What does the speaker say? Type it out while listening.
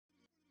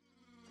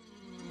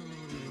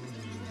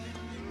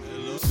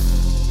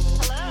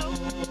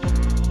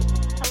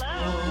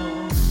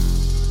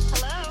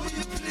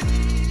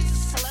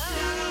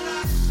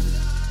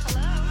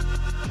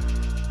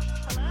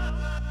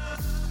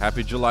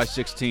Happy July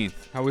 16th.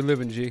 How we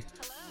living, G?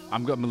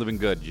 I'm living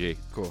good, G.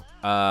 Cool.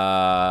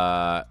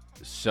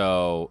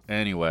 So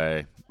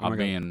anyway, I'll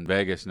be in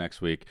Vegas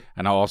next week,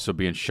 and I'll also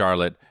be in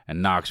Charlotte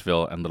and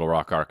Knoxville and Little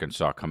Rock,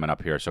 Arkansas coming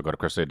up here. So go to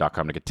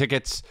chrisley.com to get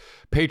tickets.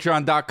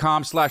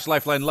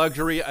 Patreon.com/Lifeline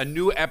Luxury. A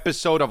new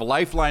episode of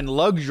Lifeline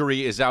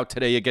Luxury is out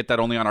today. You get that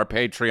only on our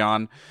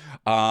Patreon.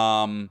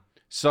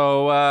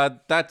 So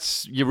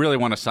that's, you really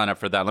want to sign up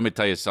for that. Let me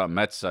tell you something.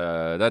 That's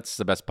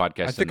the best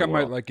podcast. I think in the I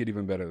world. might like it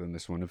even better than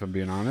this one, if I'm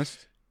being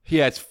honest.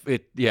 Yeah, it's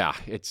Right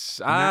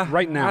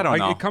now, I don't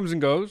know. It comes and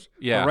goes.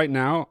 Yeah. But right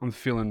now, I'm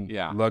feeling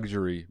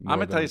luxury. I'm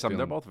gonna tell you something.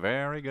 They're both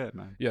very good,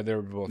 man. Yeah,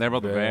 they're both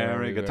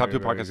very good. Top two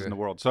podcasts good. in the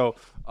world. So,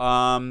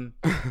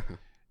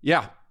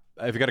 yeah.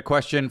 If you got a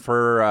question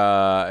for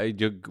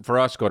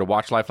us, go to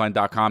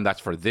watchlifeline.com. That's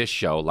for this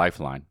show,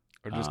 Lifeline.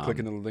 Or just click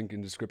in the link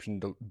in the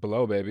description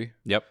below, baby.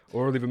 Yep.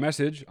 Or leave a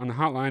message on the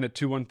hotline at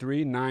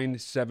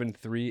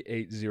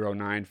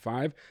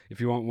 213-973-8095.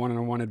 If you want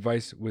one-on-one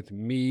advice with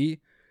me,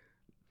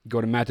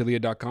 go to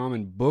mattdelia.com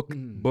and book it.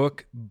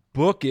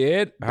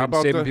 How Been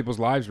about saving people's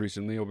lives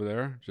recently over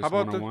there. Just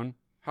one-on-one.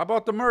 How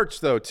about the merch,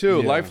 though, too?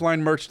 Yeah.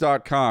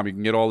 LifelineMerch.com. You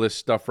can get all this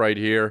stuff right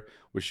here.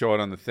 We show it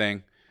on the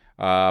thing.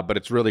 But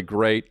it's really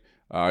great.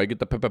 You get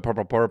the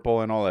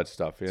purple and all that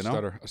stuff, you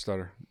know? A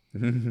stutter.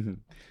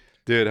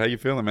 Dude, how you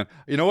feeling, man?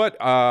 You know what?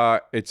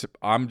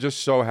 I'm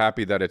just so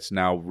happy that it's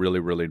now really,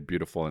 really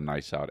beautiful and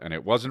nice out. And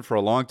it wasn't for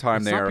a long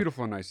time It's there. not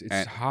beautiful and nice.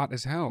 It's hot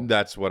as hell.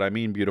 That's what I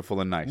mean,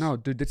 beautiful and nice. No,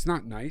 dude, it's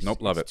not nice.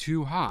 Nope, love it. It's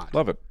too hot.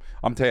 Love it.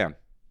 I'm tan.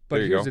 But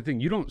there you here's go. the thing.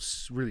 You don't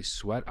really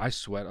sweat. I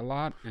sweat a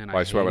lot. And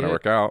I sweat when I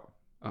work out.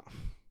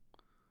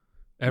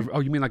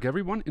 You mean like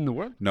everyone in the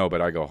world? No,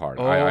 but I go hard.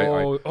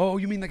 Oh,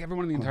 you mean like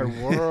everyone in the entire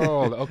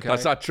world? Okay.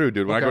 That's not true,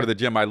 dude. When I go to the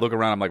gym, I look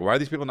around. I'm like, why are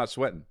these people not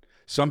sweating?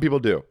 Some people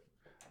do.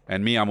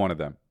 And me, I'm one of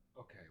them.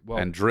 Well,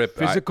 and drip.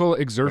 Physical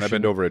exertion. When I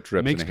bend over, it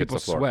drips makes and it hits people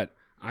the floor. sweat.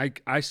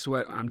 I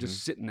sweat. I'm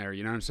just sitting there.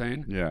 You know what I'm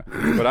saying? Yeah.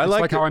 But I It's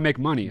like like how I make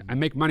money. I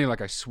make money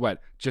like I sweat,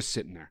 just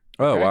sitting there.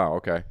 Oh, wow.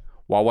 Okay.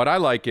 Well, what I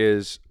like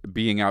is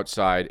being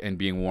outside and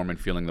being warm and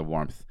feeling the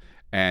warmth.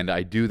 And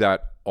I do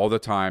that all the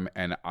time.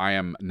 And I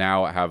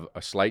have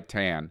a slight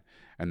tan.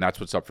 And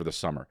that's what's up for the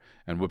summer.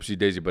 And whoopsie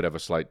daisy, but I have a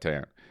slight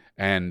tan.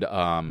 And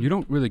you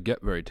don't really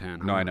get very tan.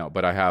 Huh? No, I know.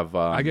 But I have.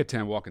 I get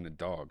tan walking the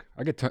dog.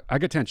 I get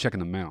tan checking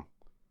the mail.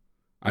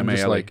 I'm M-A-L-E.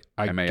 just like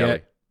M-A-L-E.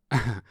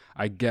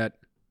 I get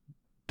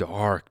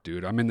dark,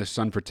 dude. I'm in the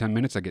sun for 10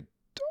 minutes. I get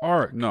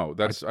dark. No,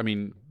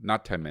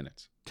 not 10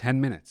 minutes.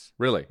 10 minutes.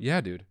 Really? Yeah,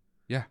 dude.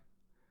 Yeah.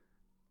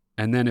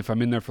 And then if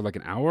I'm in there for like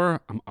an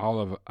hour,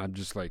 I'm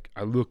just like,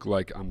 I look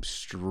like I'm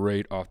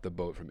straight off the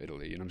boat from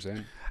Italy. You know what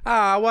I'm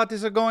saying? What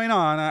is going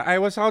on? I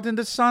was out in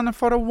the sun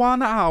for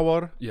 1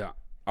 hour. Yeah.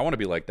 I want to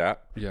be like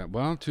that. Yeah.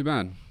 Well, too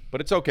bad.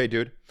 But it's okay,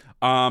 dude.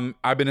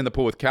 I've been in the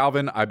pool with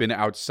Calvin. I've been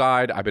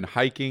outside. I've been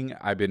hiking.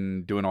 I've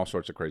been doing all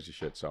sorts of crazy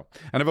shit. So,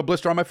 and I have a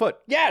blister on my foot.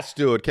 Yes,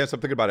 dude. Can't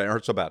stop thinking about it. It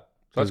hurts so bad.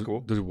 So that's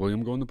cool. Does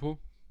William go in the pool?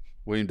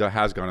 William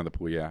has gone in the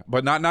pool, yeah,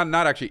 but not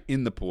actually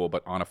in the pool,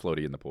 but on a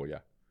floaty in the pool,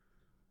 yeah.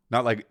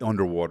 Not like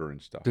underwater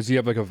and stuff. Does he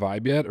have like a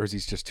vibe yet, or is he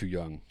just too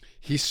young?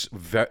 He's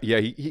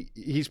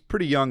he's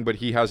pretty young, but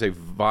he has a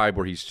vibe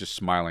where he's just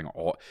smiling.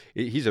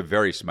 He's a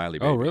very smiley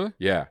baby. Oh, really?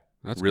 Yeah,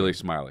 That's really good.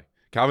 smiley.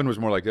 Calvin was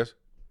more like this,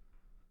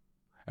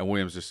 and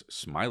William's just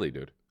smiley,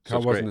 dude. So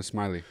Cal wasn't a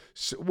smiley.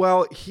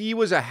 Well, he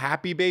was a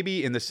happy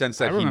baby in the sense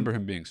that I remember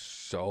him being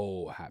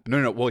so happy.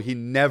 No. Well, he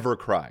never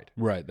cried.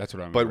 Right, that's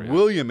what I remember. But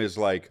William is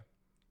like,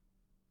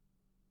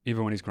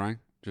 even when he's crying,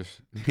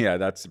 just yeah,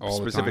 that's all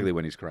the specifically time?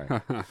 when he's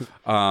crying.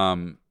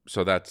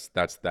 So that's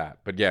that.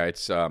 But yeah,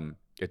 it's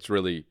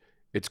really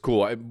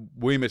cool.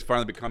 William is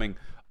finally becoming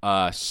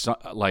I'm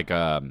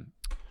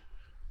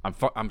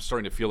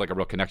starting to feel like a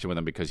real connection with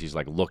him because he's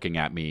like looking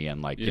at me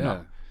and like you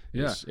know.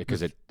 Yeah,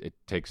 because it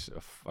takes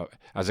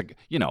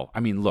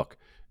look,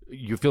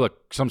 you feel like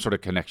some sort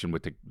of connection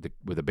with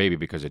the baby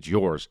because it's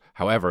yours.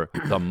 However,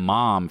 the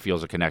mom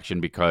feels a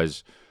connection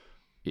because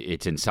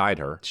it's inside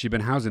her. She's been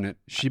housing it.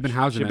 She's been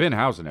housing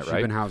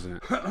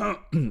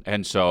it.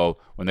 And so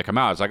when they come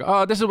out, it's like,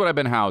 oh, this is what I've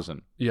been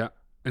housing. Yeah,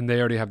 and they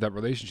already have that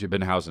relationship.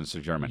 Been housing, so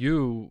German.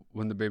 You,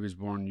 when the baby's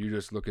born, you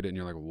just look at it and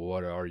you're like,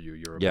 what are you?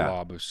 You're a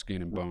blob of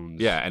skin and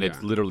bones. Yeah, and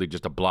it's literally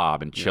just a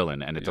blob and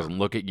chilling, and it doesn't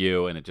look at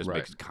you, and it just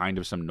makes kind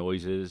of some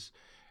noises,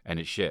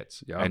 and it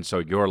shits. Yep. And so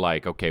you're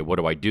like, okay, what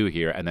do I do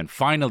here? And then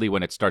finally,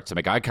 when it starts to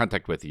make eye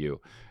contact with you,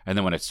 and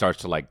then when it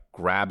starts to like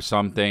grab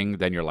something,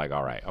 then you're like,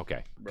 all right,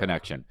 okay,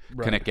 connection.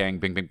 Connect gang,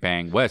 bing, bing,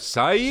 bang, West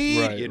Side.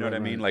 You know what I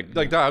mean?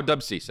 Like how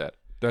Dub C said.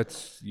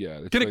 That's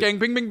Connect gang,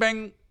 bing, bing,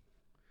 bang.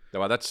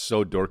 Wow, that's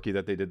so dorky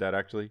that they did that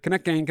actually.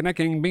 Connect gang,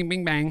 bing,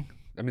 bing, bang.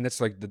 I mean, that's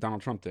like the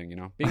Donald Trump thing, you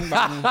know? Bing,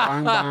 bang,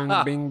 bang,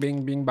 bang, bing,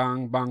 bing, bing,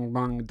 bang, bang,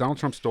 bang. Donald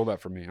Trump stole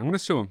that from me. I'm going to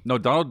sue him. No,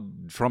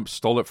 Donald Trump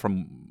stole it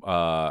from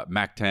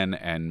Mac 10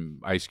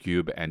 and Ice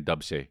Cube and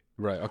Dub C.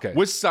 Right, okay.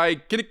 West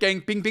Side, Connect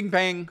gang, bing, bing,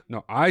 bang.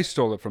 No, I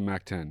stole it from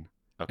Mac 10.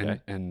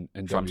 Okay. And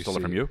Trump WC. stole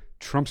it from you?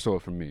 Trump stole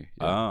it from me.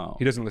 Yeah. Oh.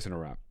 He doesn't listen to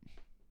rap.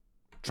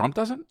 Trump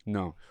doesn't?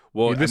 No.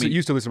 Well, He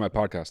used to listen to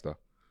my podcast, though.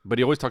 But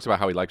he always talks about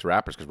how he likes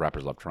rappers because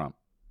rappers love Trump.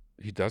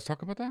 He does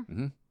talk about that?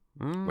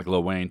 Mm-hmm. Like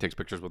Lil Wayne takes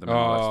pictures with him and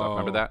all that stuff.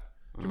 Remember that?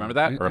 Do you remember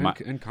that?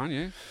 And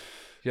Kanye.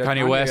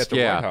 Kanye West, at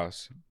the White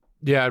House.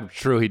 Yeah,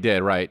 true, he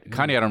did, right.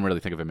 Kanye, I don't really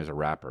think of him as a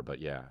rapper, but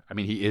yeah. I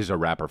mean, he is a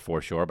rapper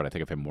for sure, but I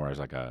think of him more as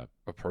like a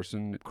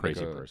person,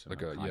 crazy person.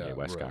 Like a Kanye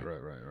West guy.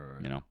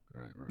 Right. You know?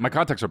 Right. My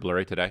contacts are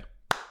blurry today.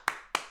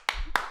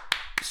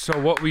 So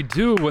what we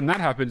do when that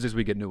happens is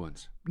we get new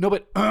ones. No,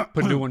 but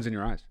put new ones in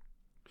your eyes.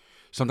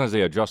 Sometimes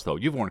they adjust, though.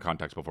 You've worn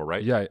contacts before,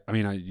 right? Yeah, I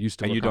mean, I used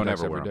to. And wear you don't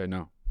contacts ever wear every day.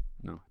 them?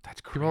 No. That's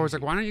crazy. People are always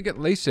like, "Why don't you get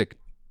LASIK?"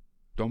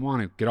 Don't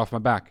want to. Get off my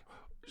back.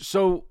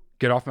 So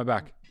get off my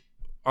back.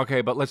 Okay,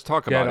 but let's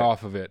talk about it. Get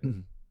off of it.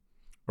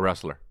 A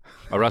wrestler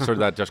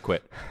that just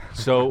quit.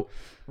 So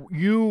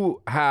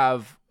you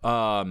have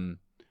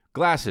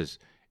glasses.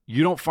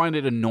 You don't find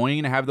it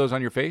annoying to have those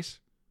on your face?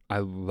 I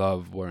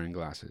love wearing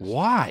glasses.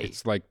 Why?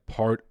 It's like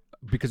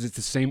because it's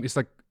the same. It's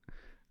like,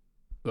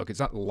 look, it's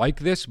not like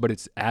this, but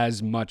it's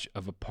as much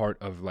of a part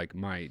of like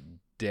my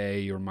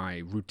day or my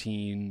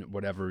routine,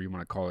 whatever you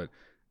want to call it,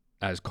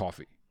 as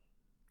coffee.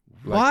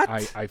 Like,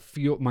 what? I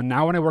feel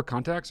now when I wear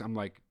contacts, I'm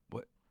like,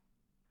 what?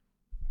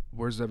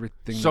 Where's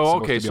everything? So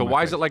okay, so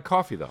why is it like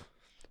coffee though?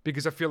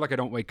 Because I feel like I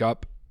don't wake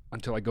up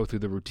until I go through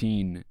the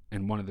routine,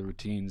 and one of the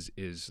routines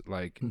is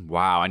like,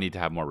 wow, I need to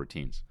have more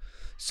routines.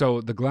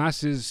 So the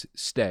glasses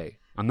stay.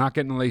 I'm not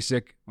getting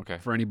LASIK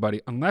for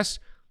anybody unless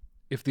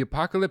if the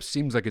apocalypse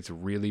seems like it's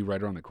really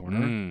right around the corner.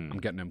 I'm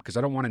getting them because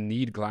I don't want to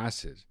need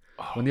glasses.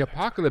 When the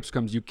apocalypse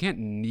comes, you can't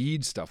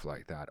need stuff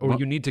like that, or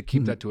you need to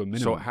keep that to a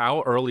minimum. So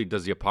how early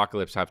does the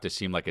apocalypse have to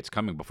seem like it's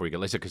coming before you get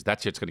LASIK? Because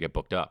that shit's going to get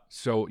booked up.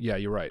 So yeah,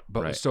 you're right.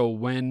 But so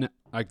when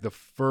like the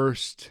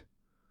first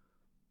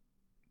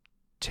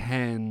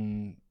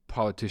 10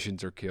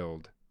 politicians are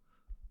killed,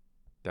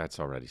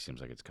 that's already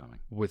seems like it's coming.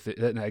 With it,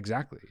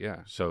 exactly, yeah.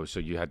 So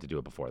you had to do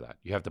it before that.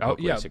 You have to book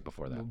LASIK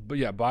before that. But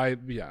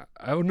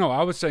Oh no,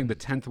 I was saying the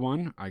 10th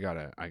one.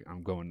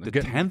 I'm going. The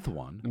 10th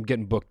one. I'm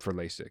getting booked for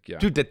LASIK. Yeah,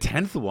 dude, the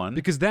 10th one.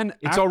 Because then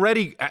it's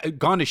already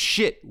gone to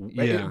shit.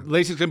 Yeah,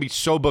 LASIK's gonna be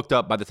so booked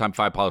up by the time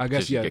 5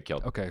 politicians get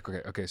killed.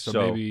 Okay. So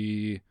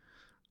maybe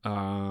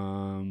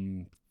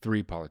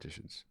 3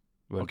 politicians.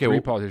 When 3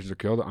 politicians are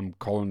killed, I'm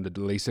calling the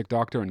LASIK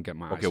doctor and get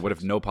my eyes fixed. What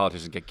if no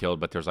politicians get killed,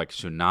 but there's like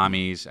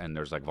tsunamis and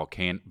there's like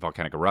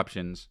volcanic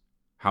eruptions?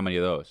 How many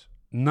of those?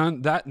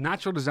 None. That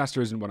natural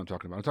disaster isn't what I'm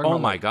talking about. I'm talking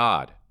about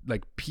God.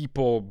 Like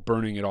people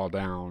burning it all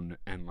down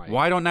and like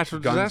why don't natural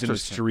guns disasters in the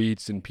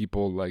streets and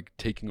people like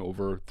taking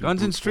over?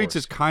 Guns in streets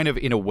is kind of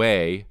in a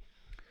way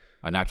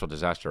a natural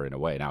disaster in a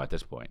way now at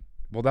this point.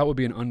 Well, that would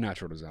be an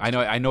unnatural disaster.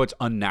 I know it's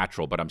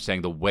unnatural, but I'm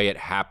saying the way it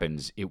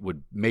happens, it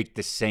would make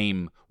the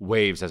same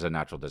waves as a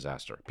natural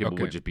disaster. People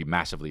would just be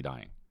massively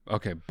dying.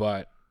 Okay,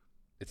 but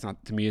it's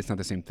not, to me, it's not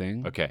the same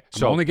thing. Okay,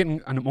 so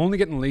I'm only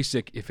getting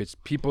LASIK if it's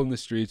people in the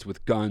streets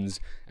with guns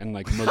and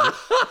like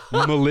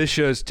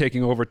militias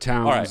taking over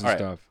towns and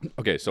stuff.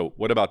 Okay, so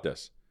what about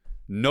this?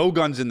 No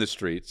guns in the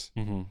streets,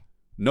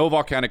 no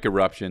volcanic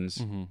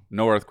eruptions,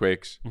 no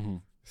earthquakes,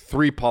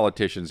 3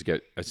 politicians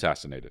get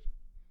assassinated.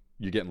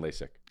 You're getting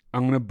LASIK.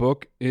 I'm gonna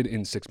book it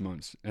in 6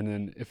 months, and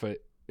then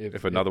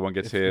if another one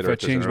gets hit, if I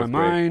change my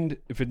mind,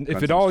 if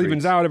it all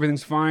evens out,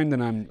 everything's fine,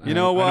 then I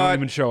don't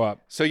even show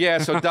up. So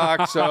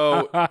Doc,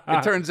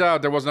 it turns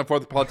out there wasn't a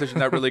 4th politician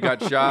that really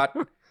got shot,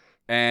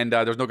 and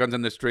there's no guns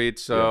in the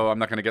streets, so I'm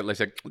not gonna get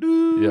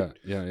LASIK.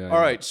 Yeah.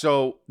 All right,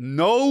 so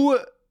no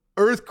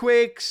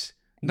earthquakes.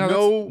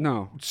 No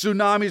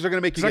tsunamis are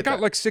gonna make you. I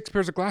got like 6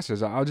 pairs of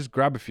glasses. I'll just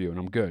grab a few and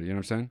I'm good. You know what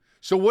I'm saying?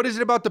 So what is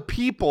it about the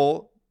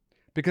people?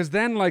 Because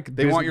then, like,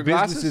 they want your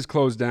glasses? Businesses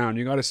closed down.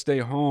 You got to stay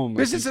home.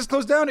 Businesses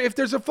closed down if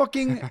there's a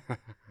fucking...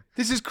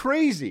 This is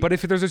crazy. But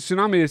if there's a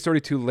tsunami, it's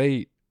already too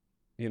late.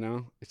 You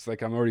know? It's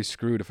like I'm already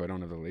screwed if I don't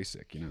have the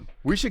LASIK, you know?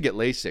 We should get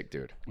LASIK,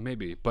 dude.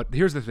 Maybe. But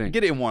here's the thing.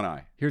 Get it in one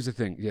eye. Here's the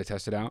thing. Yeah,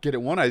 test it out. Get it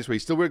in one eye. This way you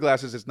still wear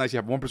glasses. It's nice you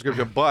have one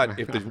prescription. But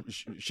if the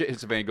shit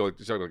hits the fan,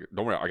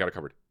 don't worry. I got it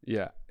covered.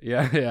 Yeah.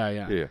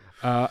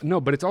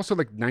 No, but it's also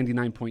like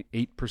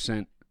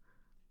 99.8%.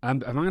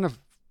 Am I going to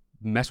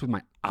mess with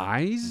my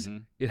eyes?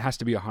 It has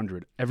to be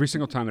 100 every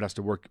single time. It has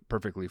to work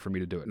perfectly for me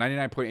to do it.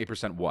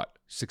 99.8% what?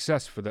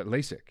 Success for that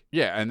LASIK.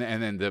 Yeah, and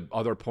then the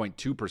other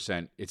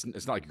 0.2%, it's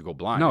not like you go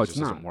blind. No, it just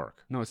doesn't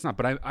work. No, it's not.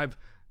 But I've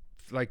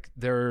like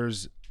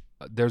there's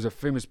a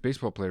famous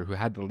baseball player who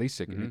had the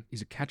LASIK and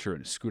he's a catcher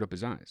and screwed up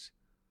his eyes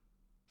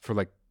for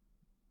like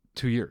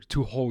 2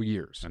 whole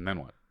years. And then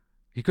what?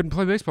 He couldn't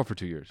play baseball for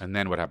 2 years. And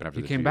then what happened after?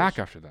 He came back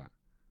after that.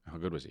 How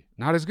good was he?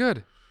 Not as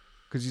good.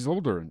 Because he's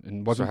older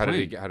and wasn't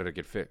playing. How did it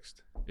get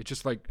fixed? It's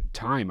just like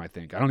time, I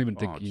think. I don't even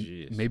think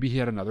maybe he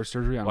had another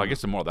surgery. I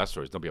guess the moral of that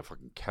story is don't be a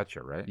fucking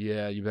catcher, right?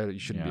 Yeah, you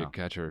shouldn't be a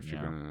catcher if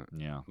you're gonna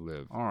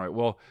live. All right.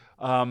 Well,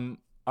 all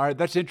right,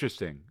 that's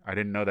interesting. I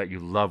didn't know that you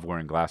love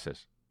wearing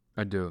glasses.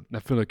 I do. I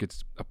feel like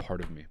it's a part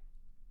of me.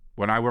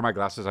 When I wear my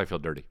glasses, I feel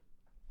dirty.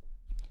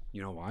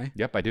 You know why?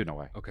 Yep, I do know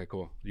why. Okay,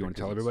 cool. You want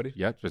to tell everybody?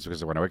 Yeah, just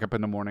because when I wake up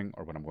in the morning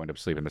or when I'm going to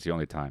sleep, and that's the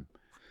only time.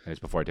 And it's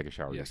before I take a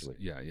shower usually.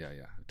 Yeah,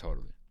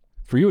 totally.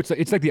 For you,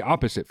 it's like the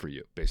opposite for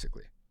you,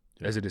 basically,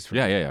 as it is for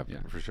me. Yeah,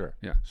 for sure.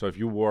 Yeah. So if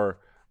you wore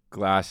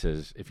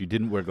glasses, if you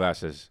didn't wear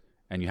glasses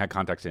and you had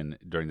contacts in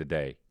during the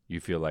day, you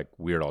feel like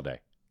weird all day.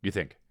 You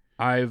think?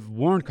 I've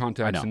worn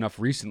contacts enough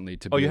recently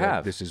to be you like,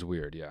 have? this is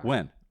weird. Yeah.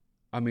 When?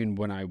 I mean,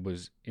 when I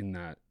was in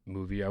that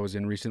movie I was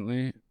in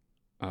recently,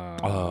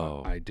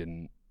 I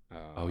didn't.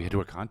 You had to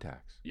wear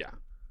contacts. Yeah.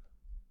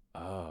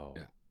 Oh.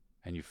 Yeah.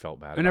 And you felt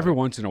bad. And every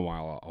once in a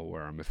while I'll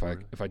wear them if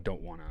I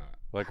don't want to.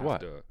 Like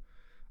what?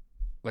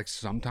 Like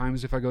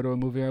sometimes if I go to a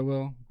movie I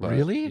will.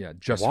 Really? Yeah,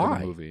 just Why? for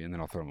the movie, and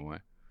then I'll throw them away.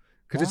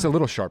 Because it's a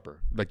little sharper.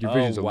 Like your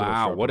vision's a little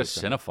sharper. Wow, what a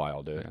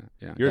cinephile, dude.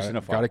 Yeah. You're a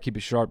cinephile. Gotta keep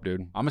it sharp,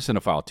 dude. I'm a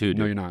cinephile too, dude.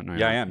 No, you're not. No,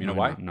 I am. You know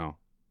why? No,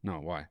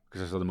 why?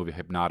 Because I saw the movie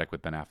Hypnotic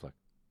with Ben Affleck.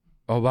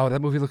 Oh, wow,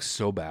 that movie looks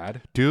so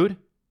bad. Dude,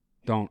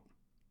 Don't.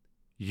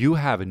 you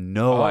have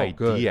no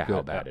idea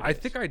how bad it is. I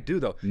think I do,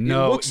 though.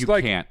 No, it looks you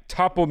like can't.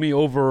 Topple me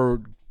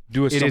over,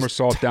 do a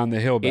somersault down the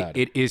hill bad.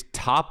 It is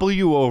topple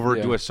you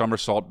over, do a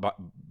somersault.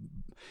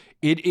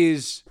 It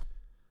is,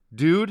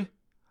 dude,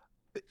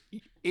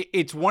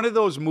 it's one of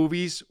those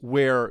movies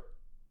where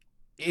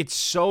it's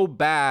so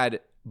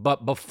bad,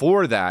 but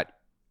before that,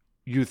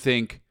 you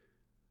think,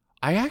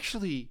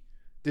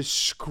 the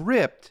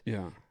script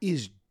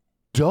is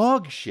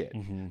dog shit.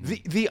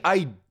 Mm-hmm. The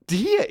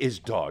idea is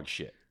dog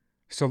shit.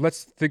 So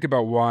let's think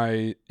about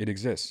why it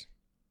exists.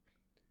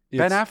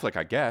 Ben Affleck,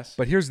 I guess.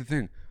 But here's the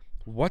thing.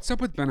 What's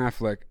up with Ben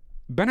Affleck?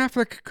 Ben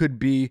Affleck could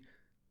be,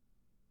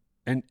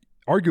 and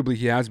arguably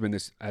he has been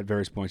this at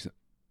various points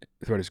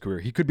throughout his career,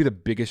 he could be the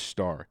biggest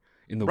star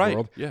in the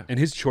world. Yeah. And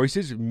his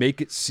choices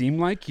make it seem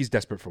like he's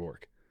desperate for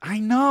work. I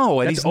know.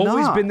 And That's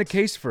always been the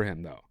case for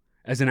him, though,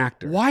 as an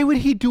actor. Why would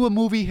he do a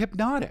movie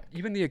Hypnotic?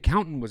 Even The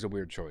Accountant was a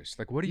weird choice.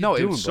 Like, what are you doing?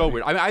 doing? No, it's so buddy?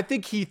 weird. I mean, I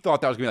think he thought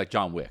that was going to be like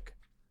John Wick.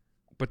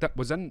 But that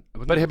was then.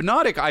 But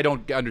Hypnotic, I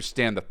don't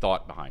understand the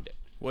thought behind it.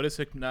 What is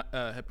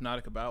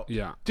Hypnotic about?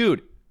 Yeah.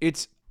 Dude,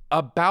 it's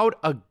about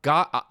a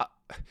guy.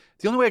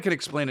 The only way I can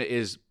explain it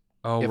is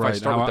if I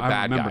start with the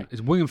bad guy.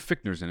 It's William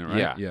Fichtner's in it,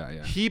 right?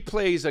 Yeah. He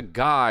plays a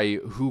guy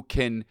who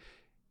can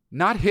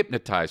not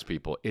hypnotize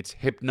people. It's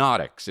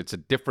hypnotics. It's a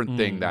different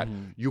thing that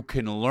you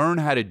can learn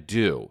how to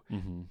do.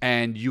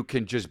 And you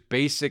can just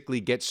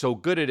basically get so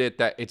good at it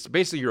that it's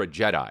basically you're a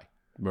Jedi.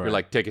 Right. You're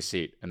like, take a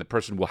seat. And the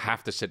person will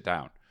have to sit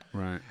down.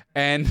 Right.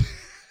 And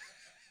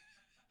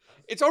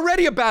it's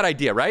already a bad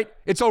idea, right?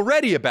 It's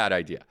already a bad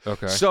idea.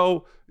 Okay.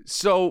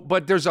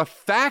 But there's a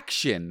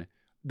faction,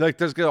 like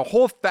there's a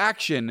whole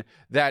faction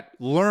that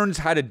learns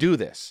how to do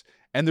this.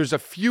 And there's a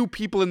few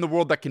people in the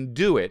world that can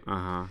do it.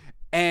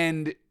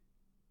 And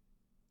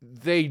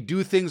they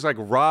do things like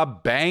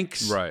rob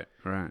banks. Right.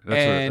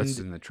 That's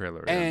in the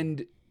trailer.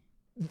 And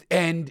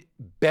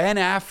Ben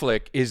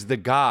Affleck is the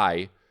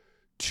guy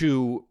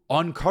to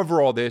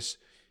uncover all this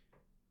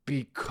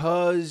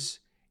because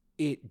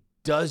it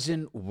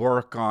doesn't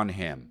work on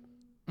him.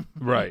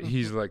 Right.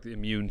 He's like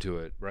immune to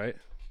it, right?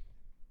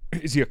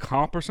 Is he a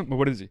cop or something?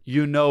 What is he?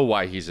 You know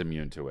why he's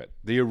immune to it.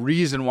 The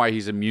reason why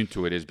he's immune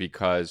to it is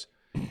because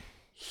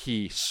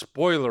he,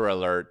 spoiler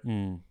alert,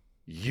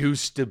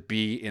 used to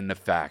be in the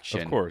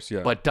faction. Of course,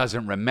 yeah. But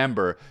doesn't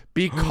remember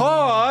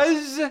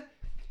because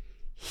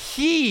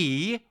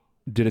he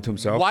did it to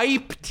himself.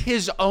 Wiped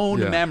his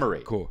own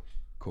memory. Cool.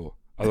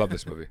 I love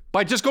this movie.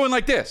 By just going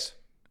like this.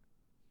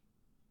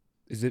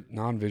 Is it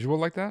non-visual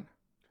like that?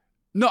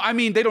 No, I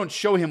mean, they don't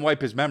show him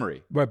wipe his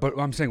memory. Right, but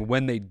I'm saying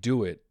when they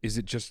do it, is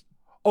it just...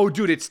 Oh,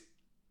 dude,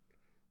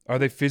 Are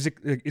they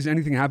is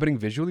anything happening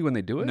visually when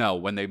they do it? No,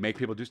 when they make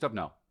people do stuff,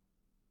 no.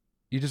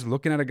 You're just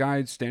looking at a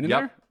guy standing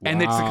there? Wow.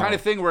 And it's the kind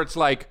of thing where it's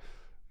like,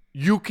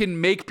 you can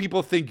make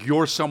people think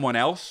you're someone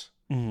else.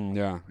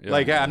 Yeah.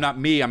 Like, hey, I'm not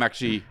me, I'm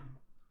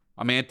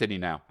Anthony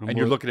now. And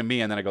you're looking at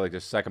me, and then I go like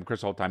this, I'm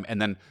Chris the whole time. And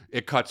then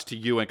it cuts to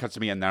you, and it cuts to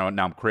me, and now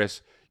I'm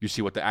Chris. You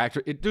see what the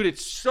actor... dude,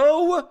 it's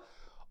so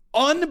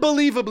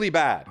unbelievably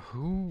bad.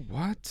 Who?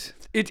 What?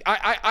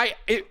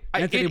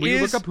 Anthony, will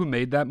you look up who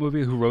made that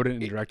movie, who wrote it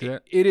and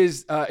directed it?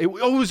 It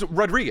was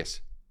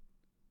Rodriguez.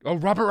 Oh,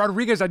 Robert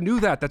Rodriguez. I knew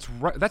that. That's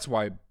right. That's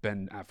why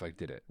Ben Affleck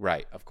did it.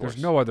 Right, of course.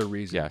 There's no other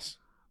reason. Yes.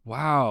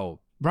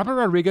 Wow. Robert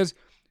Rodriguez,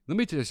 let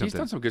me tell you something. He's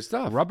done some good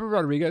stuff. Robert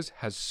Rodriguez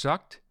has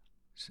sucked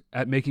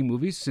at making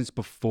movies since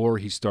before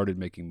he started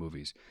making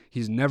movies.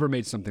 He's never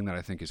made something that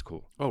I think is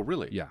cool. Oh,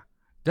 really? Yeah.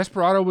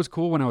 Desperado was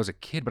cool when I was a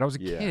kid, but I was a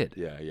kid.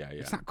 Yeah.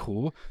 It's not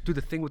cool. Dude,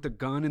 the thing with the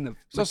gun and the...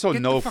 It's also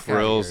no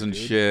frills and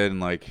shit, and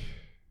like...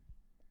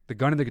 The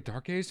gun in the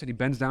guitar case, and he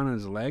bends down on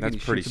his leg and he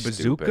pretty shoots a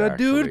stupid, bazooka,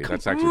 actually. dude.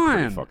 That's actually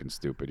pretty fucking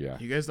stupid, yeah.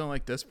 You guys don't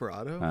like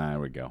Desperado? There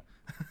we go.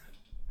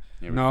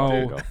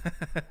 No.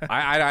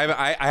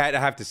 I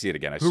have to see it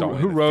again. I saw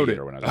it in the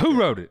theater when I was a kid. Who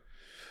wrote it?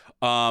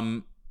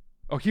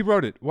 Oh, he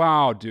wrote it.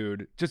 Wow,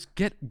 dude. Just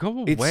go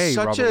away,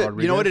 Robert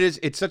Rodriguez. You know what it is?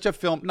 It's such a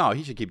film. No,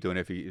 he should keep doing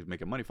it if he's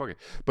making money. Fuck it.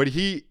 But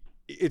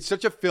it's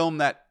such a film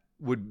that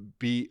would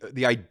be,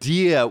 the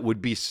idea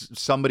would be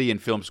somebody in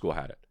film school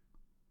had it.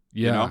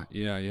 Yeah,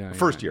 you know? yeah.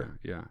 First year.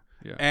 Yeah.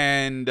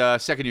 And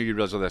second year, you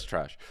realize, oh, that's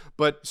trash.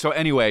 But so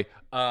anyway,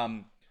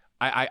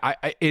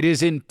 it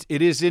is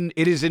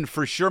in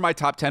for sure my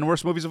top 10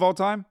 worst movies of all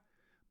time.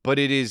 But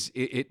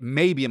it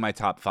may be in my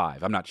top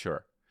 5. I'm not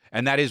sure.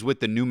 And that is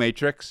with the new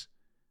Matrix,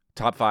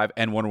 top 5,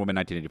 and Wonder Woman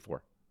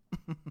 1984.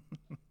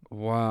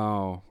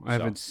 Wow, I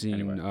haven't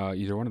seen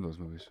either one of those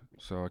movies,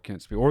 so I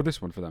can't speak. Or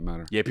this one, for that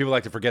matter. Yeah, people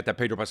like to forget that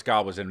Pedro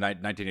Pascal was in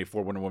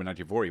 1984, Wonder Woman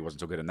 1984. He wasn't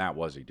so good in that,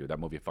 was he, dude? That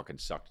movie fucking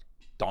sucked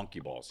donkey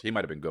balls. He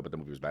might have been good, but the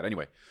movie was bad.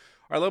 Anyway,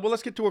 all right, well,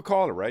 let's get to a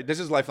caller, right? This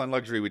is Lifeline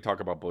Luxury. We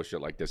talk about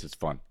bullshit like this. It's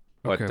fun.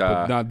 Okay,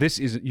 but no, this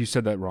isn't. You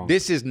said that wrong.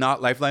 This is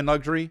not Lifeline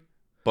Luxury,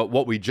 but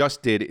what we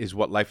just did is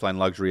what Lifeline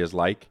Luxury is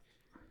like.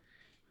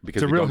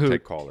 Because we don't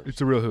take callers.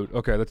 It's a real hoot.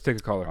 Okay, let's take a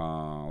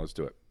caller. Let's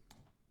do it.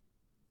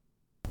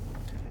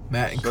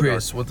 Matt and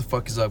Chris, what the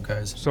fuck is up,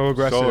 guys? So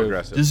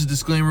aggressive. Just a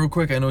disclaimer real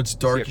quick. I know it's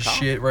dark as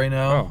shit right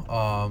now.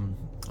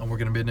 I'm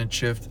working a midnight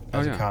shift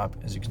as a cop,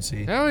 as you can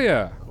see. Hell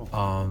yeah.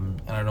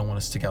 And I don't want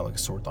to stick out like a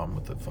sore thumb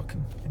with the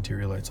fucking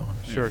interior lights on.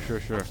 Sure.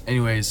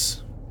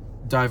 Anyways,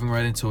 diving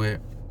right into it.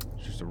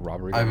 It's just a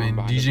robbery. I've been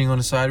DJing on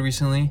the side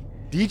recently.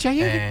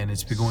 DJing? And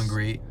it's been going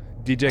great.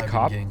 DJ I've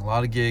Cop? been getting a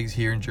lot of gigs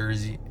here in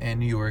Jersey and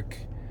New York.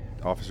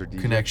 Officer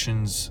DJ.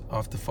 Connections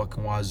off the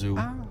fucking wazoo.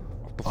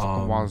 Off the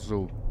fucking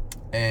wazoo.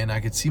 And I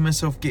could see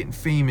myself getting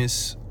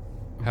famous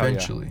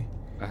eventually.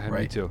 Yeah.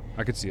 Me too.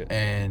 I could see it.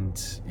 And,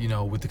 you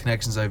know, with the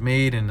connections I've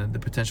made and the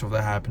potential of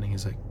that happening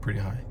is like pretty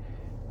high.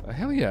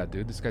 Hell yeah,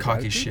 dude. This guy's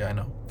cocky shit, I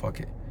know.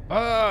 Fuck it.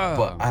 Oh.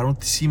 But I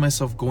don't see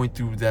myself going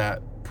through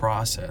that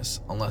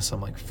process unless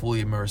I'm like fully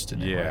immersed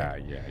in it. Yeah.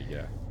 You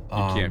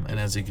can't. And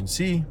as you can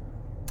see,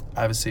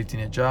 I have a safety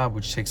net job,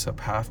 which takes up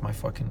half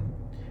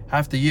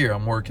the year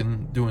I'm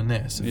working doing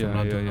this if I'm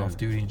not doing off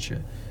duty and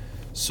shit.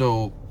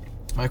 So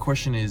my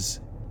question is,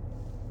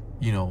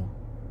 you know,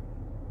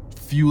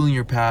 fueling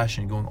your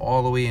passion, going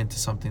all the way into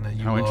something that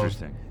you love,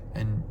 interesting.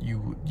 And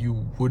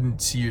you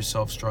wouldn't see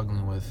yourself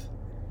struggling with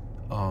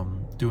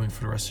doing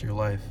for the rest of your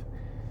life.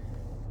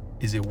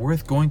 Is it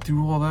worth going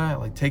through all that,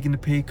 like taking the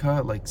pay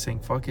cut, like saying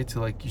fuck it to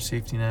like your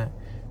safety net,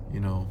 you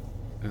know,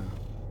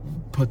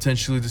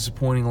 potentially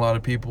disappointing a lot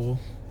of people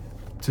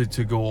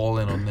to go all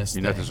in on this?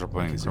 You're not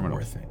disappointing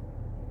criminals. Is it worth it?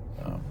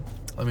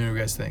 Let me know what you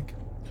guys think,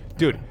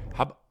 dude.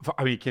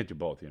 You can't do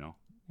both, you know.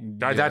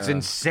 That's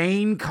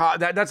insane.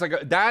 That's like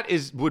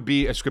would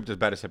be a script as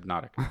bad as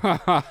Hypnotic,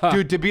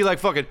 dude. To be like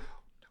fucking.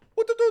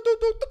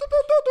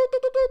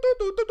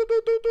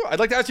 I'd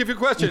like to ask you a few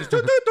questions.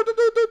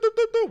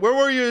 Where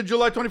were you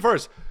July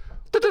 21st?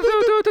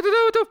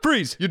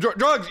 Freeze. You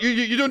drugs?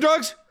 You doing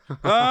drugs?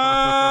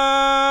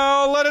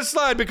 Let it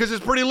slide because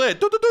it's pretty lit.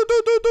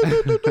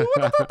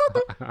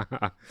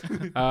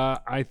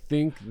 I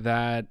think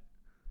that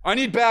I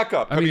need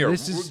backup. Come here.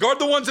 Guard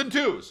the ones and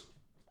twos.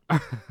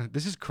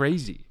 This is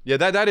crazy. Yeah,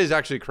 that is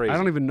actually crazy. I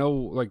don't even know,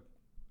 like,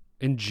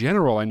 in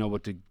general, I know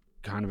what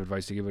kind of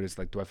advice to give it. It's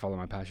like, do I follow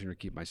my passion or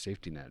keep my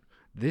safety net?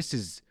 This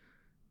is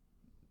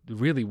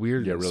really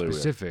weird and really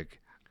specific. Weird.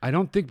 I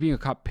don't think being a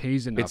cop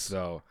pays enough,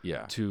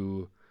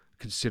 to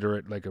consider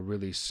it like a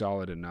really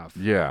solid enough.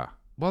 Yeah.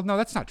 Well, no,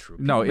 that's not true.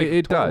 No,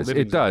 it does.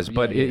 It does.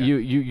 But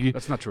you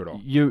that's not true at all.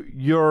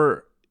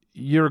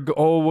 You're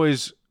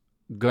always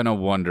gonna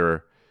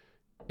wonder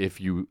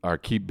if you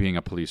keep being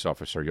a police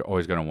officer. You're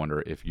always gonna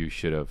wonder if you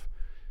should have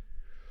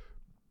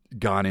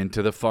gone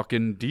into the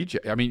fucking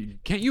DJ. I mean,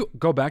 can't you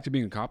go back to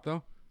being a cop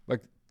though?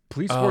 Like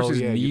police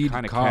forces need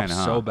cops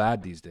so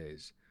bad these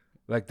days.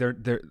 Like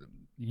they're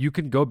you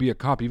can go be a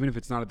cop even if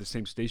it's not at the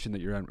same station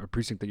that you're in or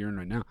precinct that you're in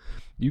right now.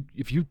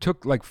 If you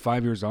took like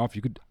 5 years off,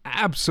 you could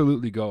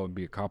absolutely go and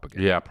be a cop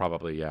again. Yeah,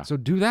 probably. Yeah. So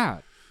do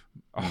that.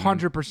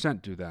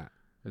 100% do that.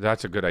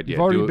 That's a good idea.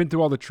 You've already been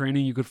through all the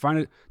training. You could find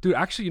it. Dude,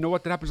 actually, you know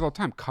what? That happens all the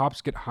time.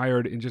 Cops get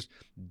hired in just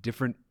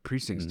different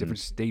precincts, different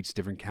states,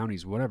 different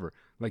counties, whatever.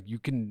 Like, you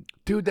can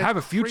have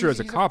a future as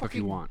a cop if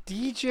you want.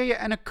 DJ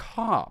and a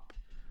cop.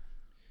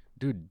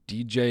 Dude,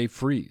 DJ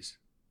Freeze.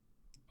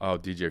 Oh,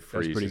 DJ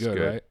Freeze. That's pretty good,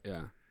 right?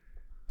 Yeah.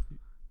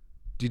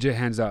 DJ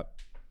Hands Up.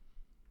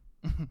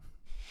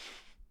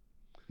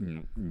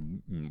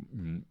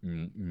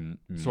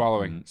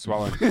 Swallowing.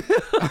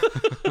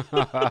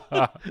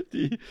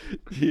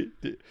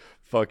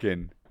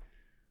 Fucking.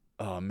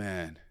 Oh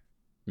man.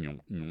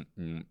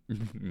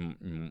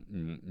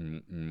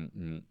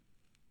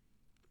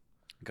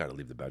 Gotta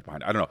leave the bed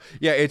behind. I don't know.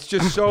 Yeah, it's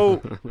just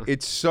so.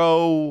 It's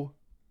so.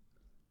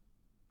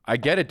 I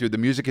get it, dude. The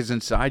music is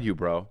inside you,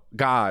 bro.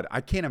 God,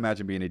 I can't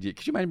imagine being a DJ.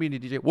 Could you imagine being a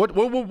DJ? What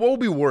would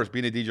be worse,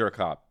 being a DJ or a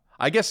cop?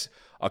 I guess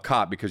a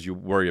cop because you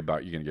worry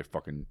about you're gonna get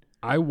fucking.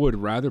 I would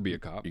rather be a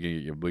cop. You're gonna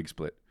get your wig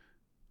split.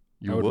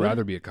 I would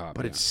rather be a cop.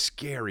 But it's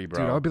scary,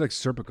 bro. Dude, I would be like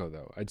Serpico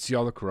though. I'd see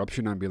all the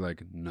corruption and I'd be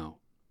like, no.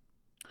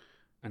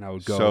 And I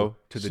would go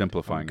to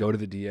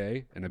the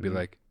DA and I'd be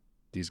like,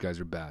 these guys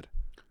are bad.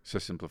 So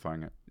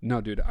simplifying it.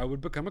 No, dude, I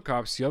would become a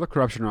cop, see all the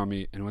corruption around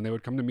me, and when they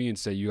would come to me and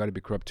say, you got to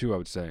be corrupt too, I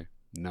would say,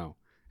 no.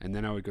 And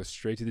then I would go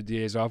straight to the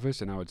DA's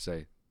office and I would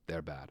say,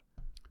 they're bad.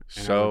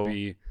 And I would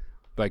be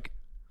like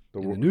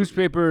in the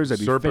newspapers, I'd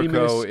be famous.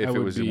 Serpico if it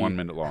was 1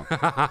 minute long.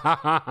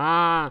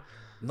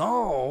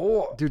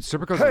 No. Dude,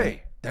 Serpico's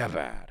they're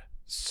bad.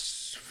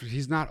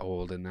 He's not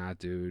old in that,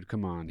 dude.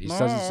 Come on. He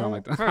doesn't sound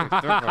like that. That's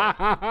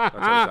how he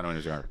sounded when he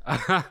was younger.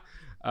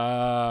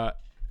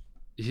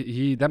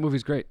 That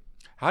movie's great.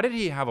 How did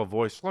he have a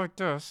voice like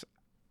this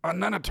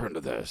and then I turn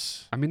to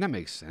this. I mean, that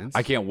makes sense.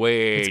 I can't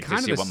wait to kind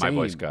of see the what my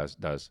voice same.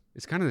 does.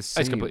 It's kind of the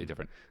same. It's completely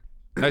different.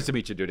 Nice to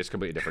meet you, dude. It's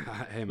completely different.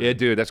 Hey, man. Yeah,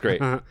 dude, that's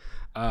great.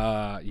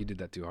 You did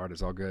that too hard.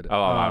 It's all good.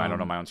 Oh, I don't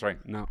know my own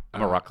strength. No.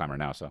 I'm a rock climber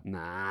now, so.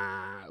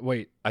 Nah.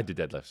 Wait. I do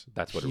deadlifts.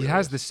 That's what it He really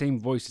has is. the same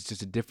voice. It's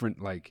just a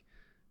different, like,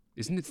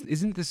 isn't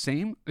it the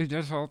same? It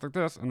just all like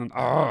this, and then,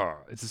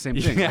 it's the same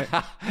thing, right?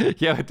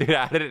 Yeah, but dude,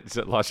 how did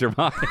it lost your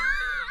mind?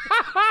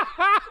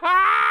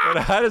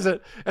 But how does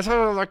it? It's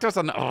like this.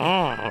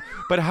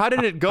 But how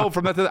did it go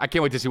from that to? I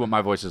can't wait to see what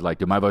my voice is like.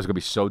 Dude, my voice is gonna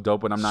be so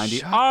dope when I'm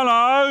 90.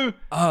 Hello,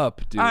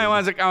 Up, dude. hey,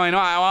 what's it going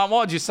on?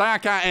 What did you say? I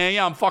can't hear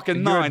you. I'm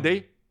fucking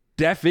 90.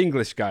 Deaf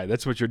English guy.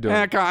 That's what you're doing.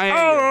 I can't hear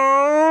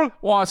you.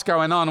 What's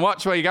going on?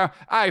 Watch where you go.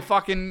 Hey,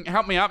 fucking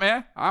help me up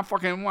here. I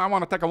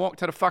want to take a walk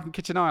to the fucking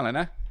kitchen island,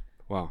 eh?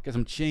 Wow. Get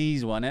some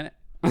cheese one in it.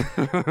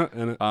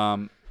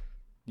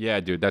 Yeah,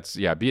 dude. Be a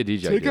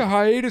DJ. Take dude. a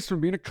hiatus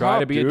from being a cop, Try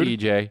to be dude. a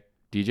DJ.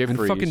 DJ And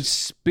Freeze. fucking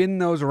spin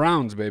those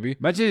rounds, baby.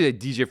 Imagine a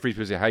DJ Freeze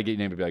would say, how you get your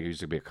name to be like, you used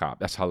to be a cop.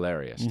 That's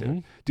hilarious,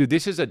 dude. Dude,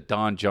 this is a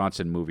Don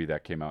Johnson movie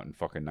that came out in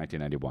fucking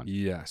 1991.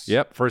 Yes.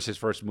 Yep. His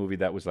first movie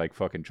that was like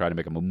fucking trying to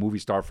make him a movie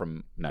star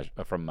from In a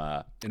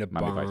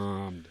Miami Vice.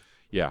 bombed.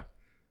 Yeah.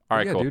 All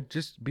right, Yeah, cool. dude.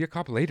 Just be a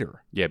cop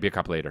later. Yeah, be a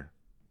cop later.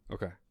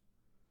 Okay.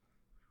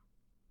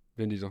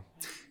 Vin Diesel.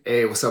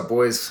 Hey, what's up,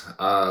 boys?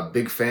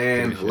 Big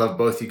fan. Love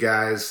both you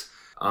guys.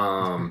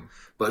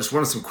 But just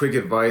wanted some quick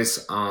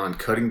advice on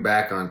cutting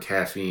back on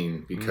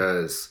caffeine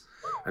because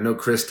I know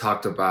Chris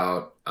talked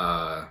about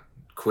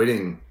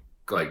quitting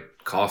like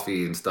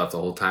coffee and stuff the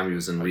whole time he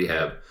was in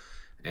rehab.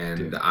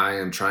 And I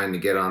am trying to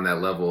get on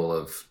that level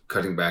of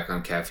cutting back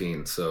on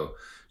caffeine. So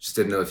just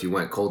didn't know if you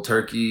went cold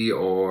turkey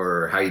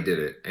or how you did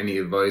it. Any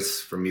advice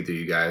from either of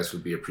you guys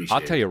would be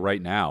appreciated. I'll tell you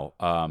right now.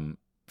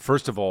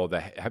 First of all,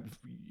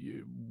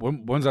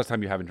 when's the last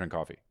time you haven't drank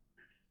coffee?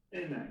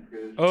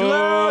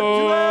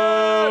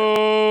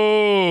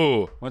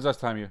 Oh. When's the last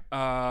time you?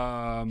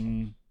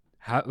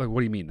 Like, what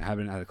do you mean?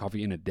 Haven't had a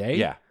coffee in a day?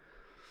 Yeah.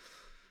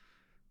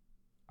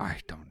 I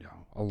don't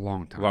know. A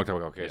long time. A long time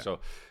ago. Okay, so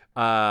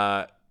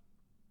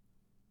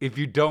if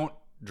you don't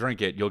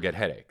drink it, you'll get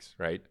headaches,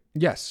 right?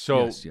 Yes.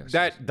 So yes,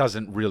 that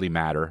doesn't really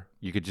matter.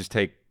 You could just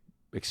take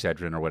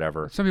Excedrin or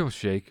whatever. Some people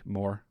shake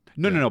more.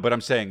 No. But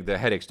I'm saying the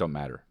headaches don't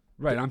matter.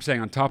 Right. I'm saying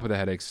on top of the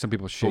headaches, some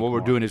people shake. But what we're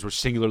more. doing is we're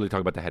singularly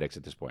talking about the headaches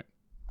at this point.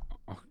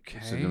 Okay.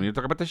 So when you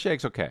talk about the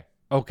shakes, okay.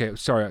 Okay.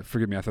 Sorry.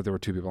 Forgive me. I thought there were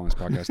two people on this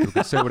podcast who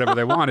could say whatever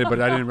they wanted, but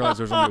I didn't realize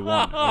there was only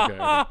one. Okay.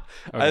 I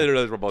didn't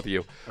realize we're both of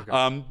you.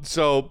 Okay.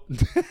 So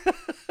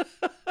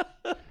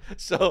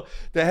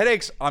the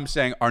headaches, I'm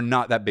saying, are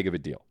not that big of a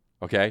deal.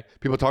 Okay.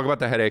 People talk about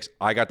the headaches.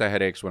 I got the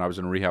headaches when I was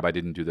in rehab. I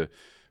didn't do the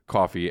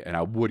coffee, and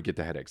I would get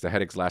the headaches. The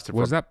headaches lasted.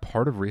 Was that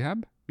part of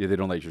rehab? Yeah, they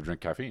don't let you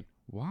drink caffeine.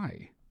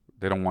 Why?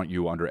 They don't want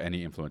you under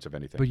any influence of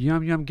anything. But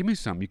yum, give me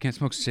some. You can't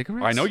smoke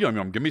cigarettes? I know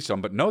yum, give me some,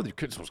 but no, you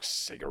couldn't smoke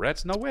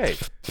cigarettes. No way.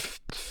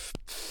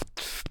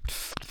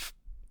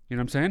 You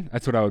know what I'm saying?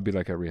 That's what I would be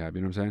like at rehab.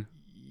 You know what I'm saying?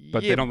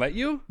 But Yeah. they don't let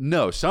you?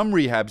 No, some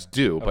rehabs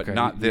do, but Okay,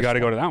 not this. You got to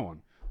go one. to that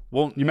one.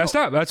 Well, You messed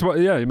up. That's what.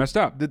 Yeah, you messed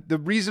up. The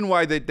reason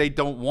why they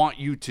don't want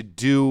you to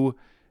do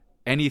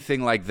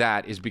anything like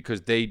that is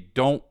because they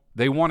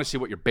want to see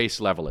what your base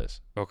level is.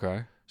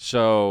 Okay.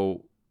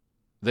 So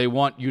they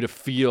want you to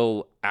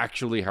feel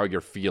actually how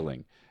you're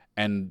feeling.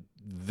 And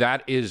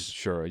that is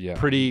Sure. Yeah.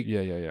 pretty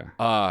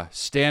Yeah.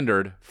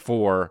 standard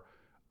for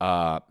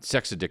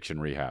sex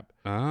addiction rehab.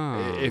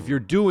 Ah. If you're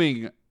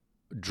doing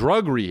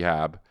drug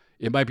rehab,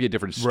 it might be a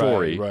different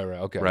story. Right.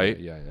 Okay. Right?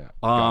 Yeah.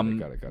 Got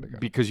it.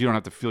 Because you don't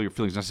have to feel your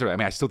feelings necessarily. I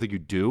mean, I still think you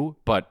do,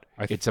 but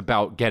it's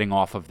about getting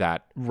off of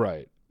that.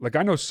 Right. Like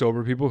I know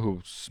sober people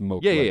who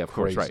smoke. Yeah, like of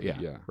course, right, crazy.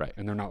 yeah, right.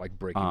 And they're not like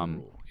breaking the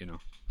rule. You know.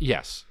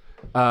 Yes.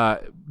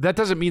 That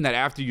doesn't mean that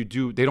after you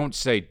do, they don't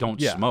say don't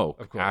Yeah,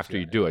 smoke of course, after yeah,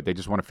 you do it. They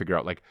just want to figure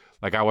out like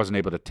I wasn't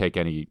able to take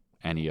any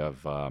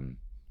of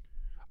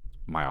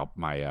my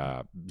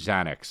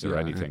Xanax or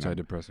anything.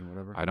 Antidepressant,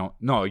 whatever. I don't.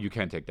 No, you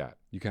can take that.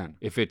 You can.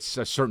 If it's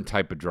a certain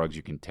type of drugs,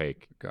 you can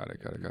take. Got it.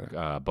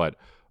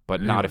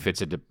 But not if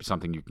it's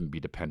something you can be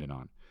dependent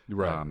on.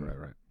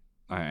 Right.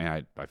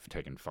 I've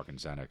taken fucking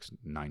Xanax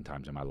 9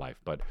 times in my life,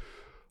 but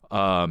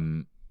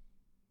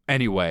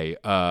anyway,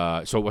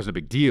 so it wasn't a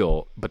big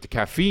deal. But the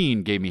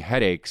caffeine gave me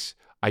headaches.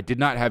 I did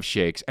not have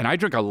shakes, and I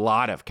drink a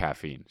lot of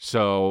caffeine.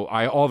 So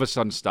I all of a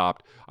sudden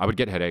stopped. I would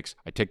get headaches.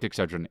 I take the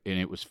Excedrin, and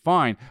it was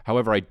fine.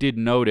 However, I did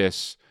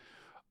notice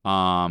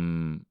I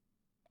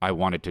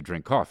wanted to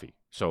drink coffee.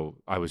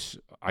 So I was,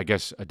 I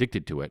guess,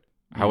 addicted to it.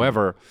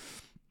 However,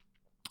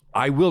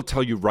 I will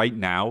tell you right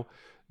now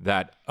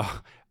that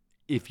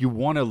if you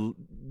want to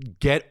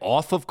get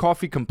off of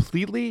coffee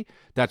completely,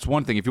 that's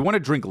one thing. If you want to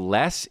drink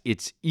less,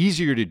 it's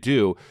easier to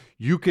do.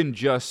 You can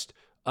just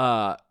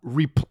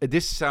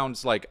this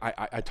sounds like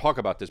I talk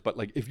about this, but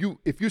like if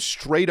you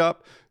straight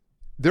up,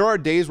 there are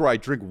days where I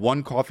drink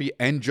one coffee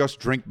and just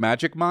drink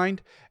Magic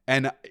Mind,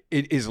 and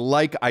it is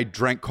like I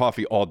drank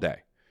coffee all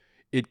day.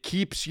 It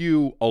keeps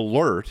you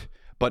alert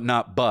but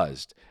not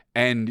buzzed,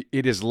 and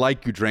it is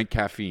like you drank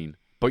caffeine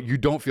but you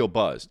don't feel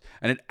buzzed,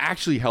 and it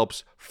actually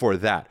helps for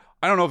that.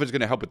 I don't know if it's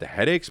going to help with the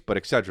headaches, but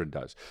Excedrin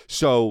does.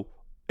 So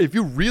if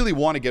you really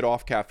want to get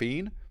off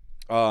caffeine,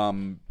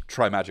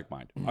 try Magic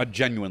Mind.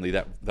 Genuinely,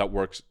 that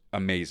works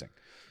amazing.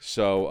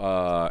 So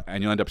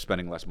and you'll end up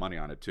spending less money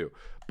on it too.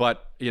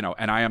 But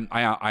and I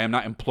am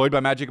not employed by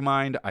Magic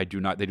Mind. They do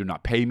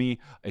not pay me.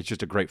 It's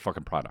just a great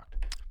fucking product.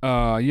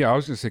 I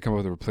was gonna say come up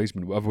with a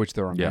replacement, of which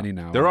there are many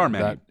now. There are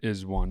many. That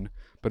is one.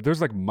 But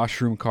there's like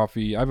mushroom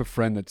coffee. I have a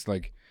friend that's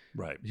like,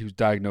 right. He was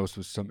diagnosed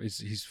with some.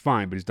 He's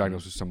fine, but he's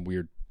diagnosed with some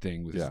weird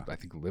thing with I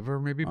think liver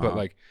maybe. But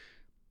like,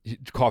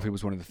 coffee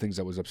was one of the things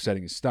that was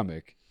upsetting his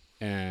stomach.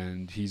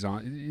 And he's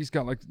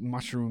got like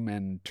mushroom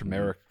and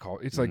turmeric.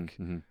 It's like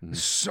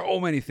so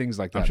many things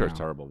like that. I'm sure now. It's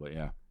terrible, but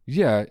yeah.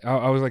 Yeah,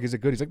 I was like, is it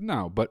good? He's like,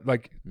 no, but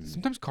like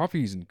sometimes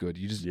coffee isn't good.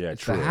 You just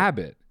it's true. the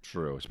habit.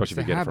 True,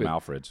 especially if you get it from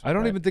Alfred's. I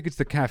don't even think it's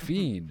the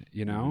caffeine.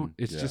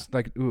 It's just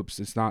like, oops,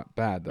 it's not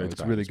bad though.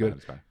 It's really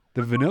good.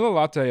 The vanilla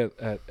latte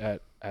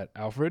at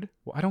Alfred.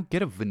 Well, I don't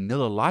get a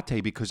vanilla latte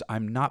because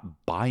I'm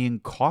not buying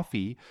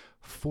coffee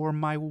for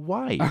my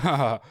wife.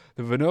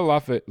 The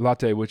vanilla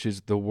latte, which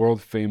is the world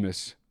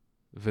famous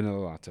vanilla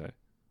latte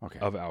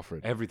of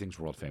Alfred. Everything's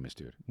world famous,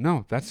 dude.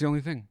 No, that's the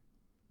only thing.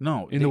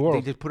 No, the world.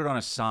 They just put it on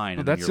a sign.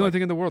 No, that's the only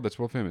thing in the world that's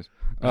world famous.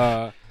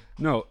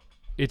 No,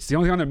 it's the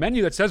only thing on their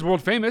menu that says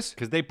world famous.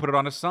 Because they put it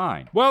on a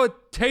sign. Well, it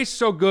tastes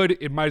so good,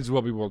 it might as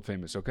well be world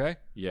famous, okay?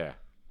 Yeah.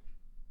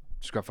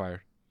 Just got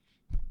fired.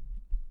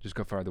 Just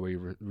got fired the way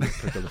you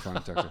picked up the phone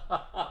and texted.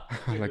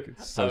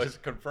 I was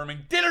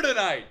confirming dinner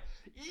tonight.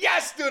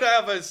 Yes, dude, I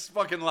have a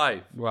fucking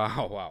life.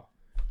 Wow.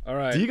 All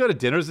right. Do you go to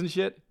dinners and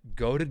shit?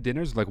 Go to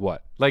dinners? Like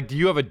what? Like, do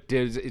you have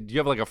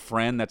like a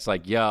friend that's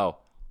like, yo,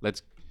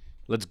 let's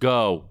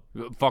go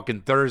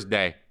fucking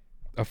Thursday?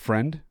 A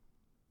friend?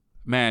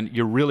 Man,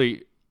 you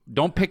really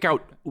don't pick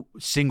out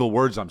single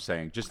words I'm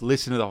saying. Just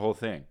listen to the whole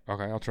thing.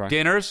 Okay, I'll try.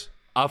 Dinners?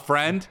 A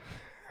friend?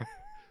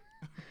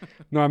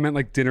 No, I meant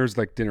like dinners,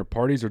 like dinner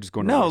parties, or just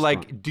going to a restaurant?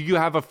 Like, do you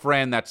have a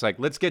friend that's like,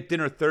 let's get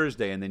dinner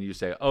Thursday, and then you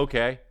say,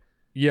 okay.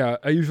 Yeah,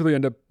 I usually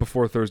end up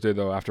before Thursday,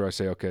 though, after I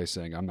say okay,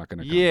 saying I'm not going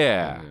to come.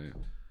 Yeah.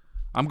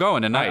 I'm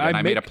going tonight, and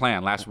I made a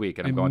plan last week,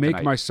 and I'm going tonight. I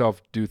make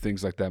myself do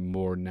things like that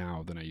more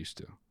now than I used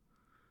to.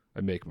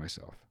 I make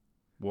myself.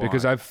 Why?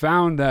 Because I've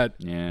found that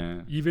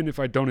even if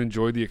I don't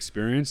enjoy the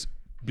experience,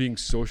 being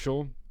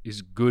social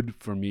is good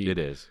for me. It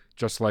is.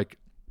 Just like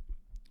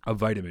a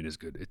vitamin is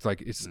good. It's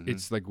like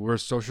it's like we're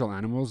social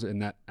animals,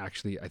 and that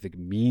actually I think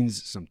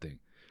means something.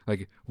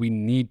 Like we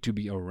need to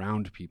be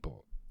around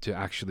people to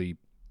actually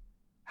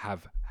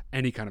have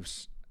any kind of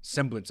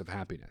semblance of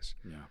happiness.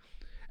 Yeah.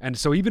 And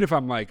so even if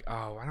I'm like,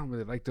 oh, I don't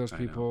really like those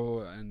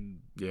people, and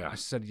I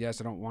said yes,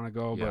 I don't want to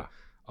go, but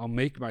I'll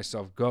make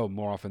myself go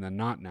more often than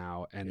not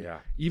now. And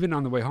even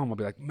on the way home, I'll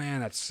be like,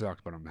 man, that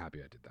sucked, but I'm happy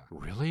I did that.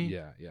 Really?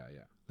 Yeah.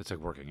 It's like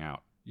working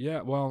out.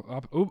 Yeah,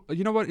 well,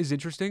 you know what is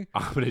interesting?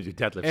 I'm going to do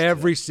deadlifts.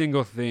 Every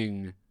single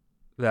thing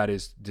that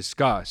is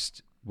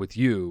discussed with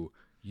you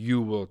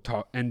will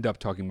end up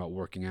talking about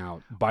working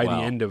out by the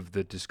end of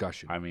the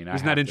discussion. I mean,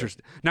 isn't that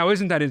interesting? Now,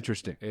 isn't that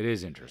interesting? It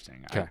is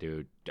interesting.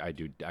 Okay. I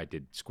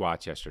did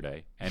squats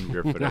yesterday and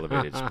rear foot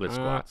elevated split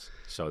squats.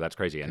 So that's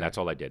crazy. And that's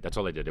all I did.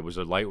 It was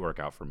a light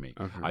workout for me.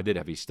 Okay. I did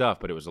heavy stuff,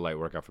 but it was a light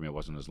workout for me. It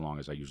wasn't as long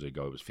as I usually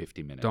go. It was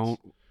 50 minutes.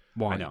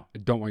 I know. I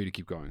don't want you to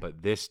keep going.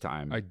 But this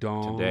time,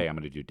 today, I'm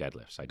going to do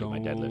deadlifts. I do my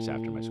deadlifts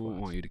after my squats. I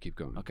want you to keep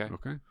going. Okay.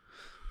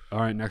 All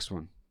right, next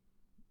one.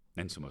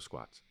 And sumo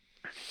squats.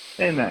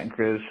 Hey, Matt and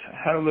Chris.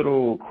 I had a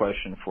little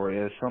question for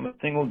you. So I'm a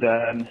single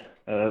dad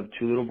of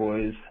 2 little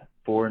boys,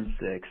 4 and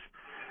 6.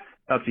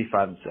 About to be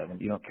 5 and 7.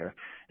 You don't care.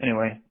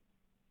 Anyway,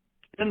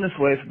 been this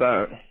way for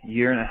about a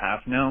year and a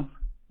half now,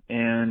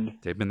 and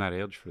they've been that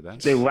age for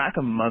that. They lack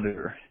a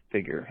mother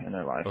figure in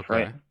their life,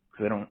 right?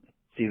 Because they don't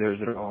see theirs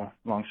at all.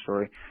 Long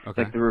story.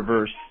 Okay. Like the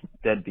reverse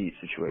deadbeat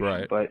situation.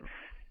 Right. But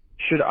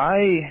should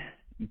I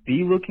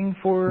be looking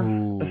for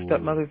a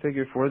stepmother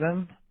figure for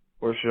them,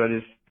 or should I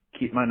just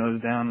keep my nose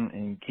down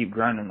and keep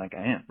grinding like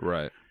I am?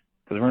 Right.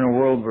 Because we're in a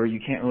world where you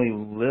can't really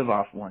live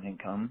off one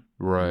income.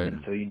 Right.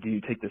 And so you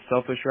do take the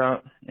selfish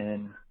route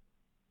and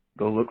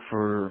go look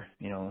for,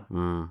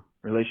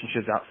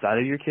 relationships outside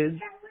of your kids.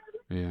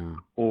 Yeah.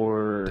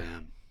 Or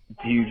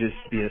do you just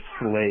be a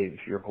slave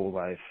your whole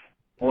life?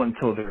 Well,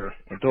 until they're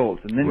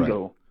adults, and then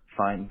go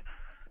find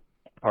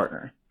a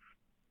partner.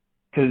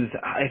 Because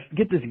I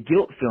get this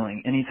guilt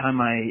feeling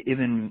anytime I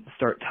even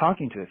start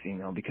talking to a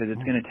female, because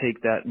it's going to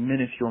take that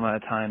minuscule amount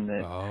of time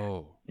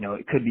that,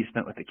 it could be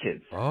spent with the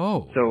kids.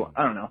 So,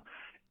 I don't know.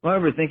 When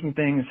I'm overthinking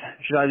things,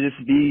 should I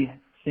just be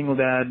single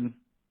dad,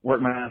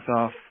 work my ass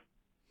off,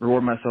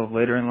 reward myself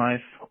later in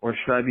life, or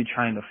should I be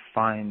trying to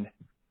find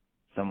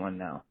someone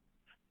now?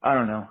 I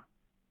don't know.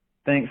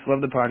 Thanks.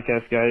 Love the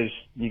podcast, guys.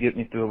 You get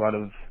me through a lot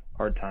of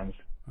hard times.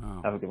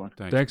 Have a good one.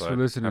 Thanks for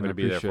listening. I'm going to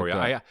be there for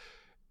you.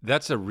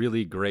 That's a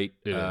really great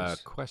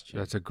question.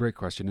 That's a great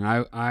question.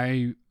 And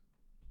I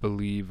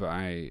believe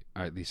I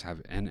at least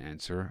have an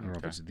answer, or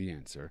if it's the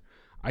answer.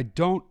 I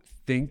don't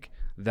think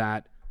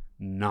that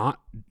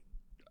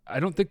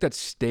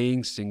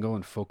staying single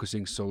and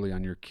focusing solely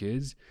on your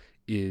kids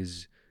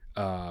is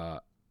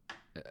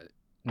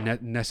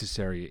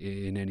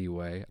necessary in any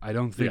way. I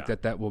don't think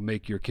that will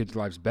make your kids'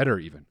 lives better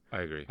even.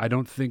 I agree. I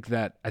think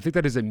that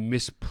is a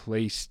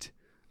misplaced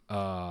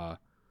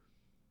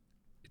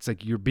it's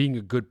like you're being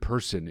a good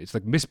person. It's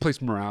like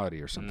misplaced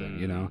morality or something,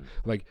 you know?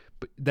 Like,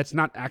 but that's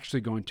not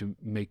actually going to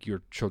make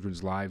your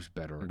children's lives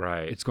better.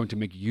 Right. It's going to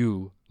make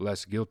you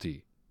less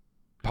guilty,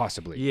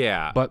 possibly.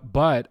 Yeah.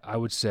 But I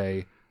would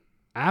say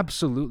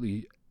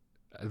absolutely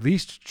at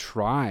least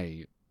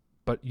try,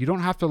 but you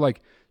don't have to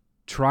like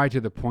try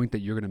to the point that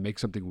you're going to make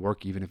something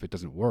work even if it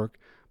doesn't work.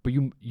 But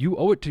you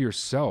owe it to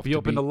yourself Be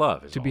open to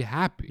love. To be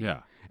happy.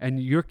 Yeah.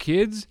 And your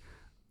kids,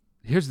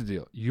 here's the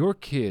deal. Your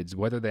kids,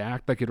 whether they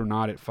act like it or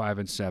not at 5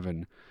 and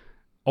 7,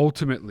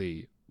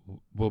 ultimately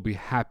will be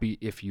happy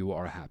if you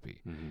are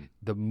happy. Mm-hmm.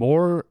 The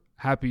more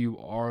happy you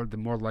are, the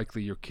more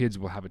likely your kids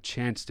will have a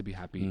chance to be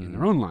happy in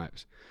their own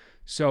lives.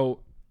 So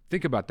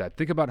think about that.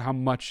 Think about how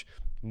much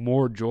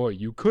more joy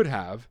you could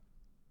have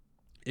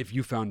if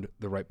you found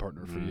the right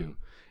partner for you.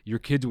 Your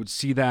kids would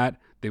see that.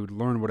 They would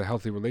learn what a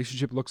healthy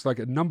relationship looks like.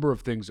 A number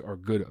of things are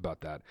good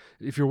about that.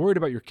 If you're worried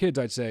about your kids,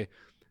 I'd say,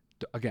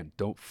 again,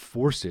 don't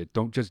force it.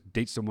 Don't just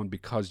date someone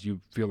because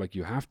you feel like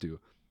you have to.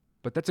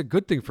 But that's a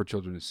good thing for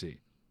children to see.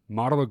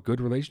 Model a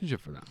good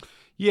relationship for them.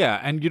 Yeah,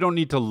 and you don't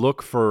need to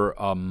look for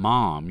a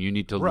mom. You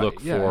need to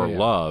look for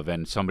love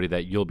and somebody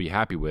that you'll be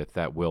happy with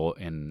that will,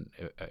 in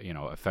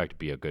effect,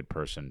 be a good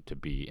person to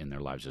be in their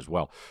lives as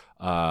well.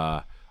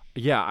 I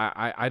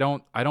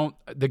don't.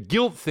 The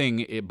guilt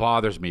thing, it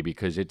bothers me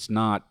because it's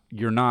not.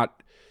 You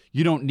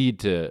don't need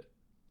to.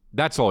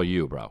 That's all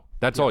you, bro.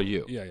 That's all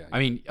you. Yeah. I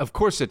mean, of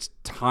course, it's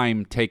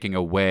time taking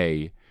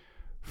away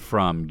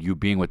from you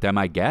being with them,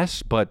 I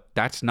guess, but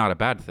that's not a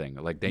bad thing.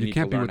 Like they need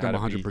to learn how to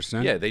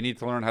 100%. Yeah, they need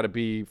to learn how to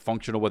be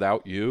functional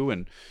without you,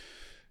 and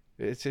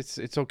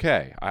it's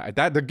okay.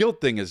 The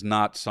guilt thing is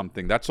not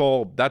something. That's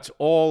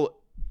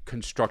all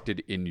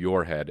constructed in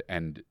your head,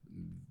 and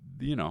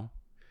that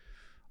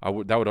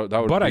would be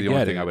the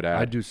only thing I would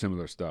add. I do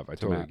similar stuff. I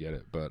totally get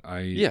it, but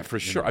for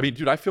sure. I mean,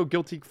 dude, I feel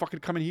guilty fucking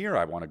coming here.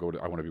 I want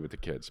to be with the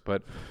kids,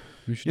 but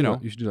you should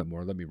do that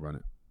more. Let me run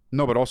it.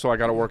 No, but also I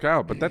got to work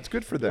out. But that's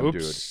good for them,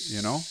 dude.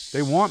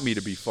 They want me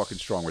to be fucking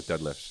strong with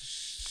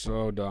deadlifts.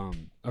 So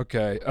dumb.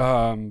 Okay.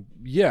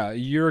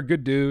 You're a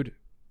good dude.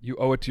 You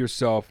owe it to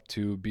yourself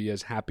to be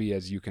as happy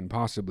as you can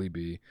possibly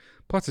be.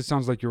 Plus, it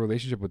sounds like your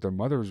relationship with their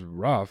mother is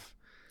rough.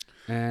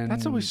 And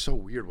that's always so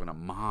weird when a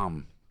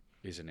mom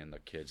isn't in the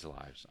kids'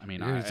 lives. I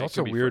mean, it's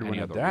also weird when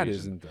a dad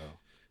isn't,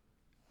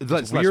 though.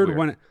 It's weird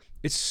when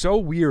it's so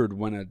weird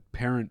when a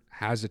parent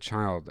has a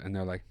child and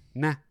they're like,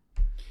 nah.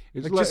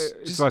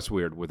 It's less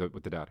weird with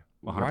the dad.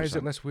 100%. Why is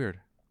it less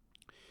weird?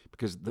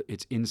 Because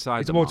it's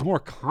inside. Well, it's more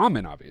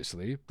common,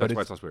 obviously. That's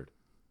why it's less weird.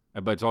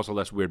 But it's also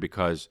less weird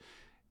because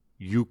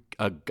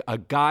a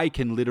guy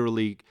can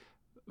literally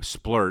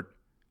splurt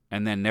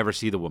and then never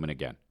see the woman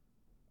again.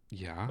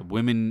 Yeah.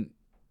 Women.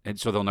 And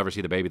so they'll never see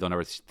the baby. They'll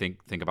never think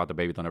about the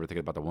baby. They'll never think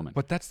about the woman.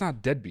 But that's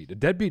not deadbeat. A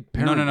deadbeat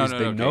parent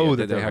they know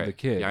that they have the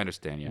kid. Yeah, I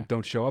understand, yeah.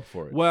 Don't show up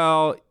for it.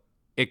 Well,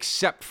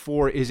 except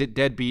for, is it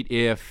deadbeat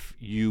if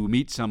you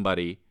meet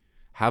somebody,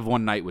 have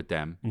one night with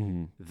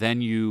them,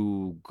 then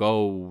you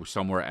go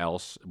somewhere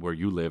else where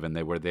you live and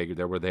they're where they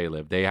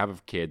live. They have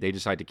a kid. They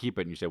decide to keep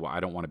it and you say, well,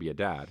 I don't want to be a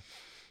dad.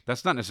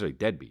 That's not necessarily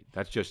deadbeat.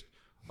 That's just,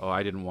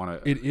 I didn't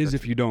want to. It is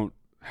if you don't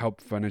help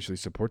financially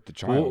support the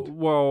child.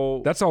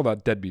 Well, that's all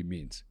that deadbeat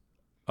means.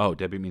 Oh,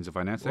 deadbeat means a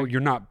finance thing? Well,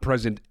 you're not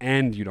present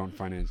and you don't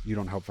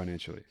help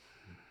financially.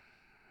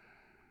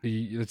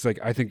 It's like,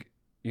 I think,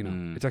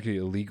 it's actually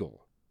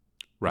illegal.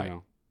 Right.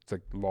 It's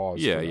like laws.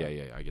 Yeah,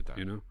 I get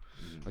that.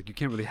 Like you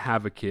can't really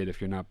have a kid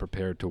if you're not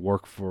prepared to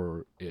work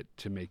for it,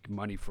 to make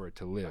money for it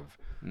to live.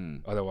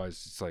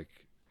 Otherwise, it's like,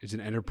 it's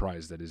an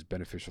enterprise that is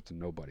beneficial to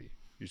nobody.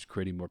 You're just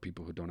creating more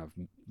people who don't have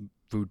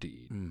food to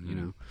eat,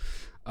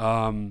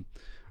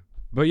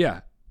 But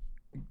yeah,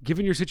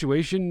 given your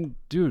situation,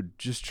 dude,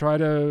 just try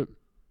to,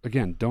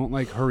 again, don't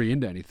like hurry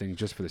into anything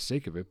just for the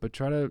sake of it, but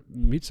try to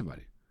meet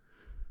somebody,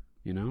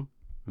 And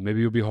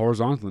maybe you'll be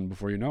horizontal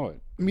before you know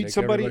it. Meet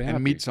somebody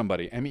and meet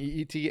somebody.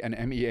 MEET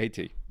and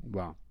MEAT.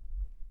 Wow.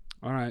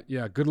 All right.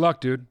 Yeah. Good luck,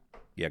 dude.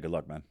 Yeah. Good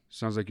luck, man.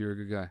 Sounds like you're a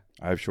good guy.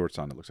 I have shorts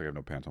on. It looks like I have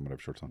no pants on, but I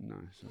have shorts on.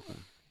 Nice.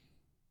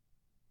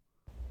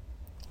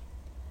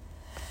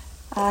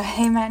 Okay.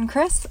 Hey, Matt and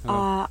Chris.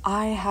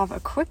 I have a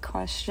quick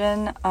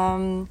question.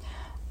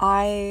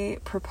 I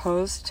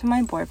proposed to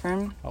my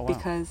boyfriend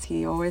because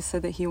he always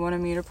said that he wanted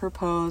me to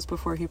propose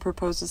before he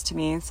proposes to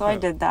me. So I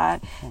did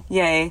that.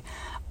 Yay.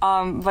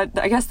 But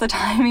I guess the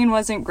timing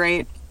wasn't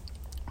great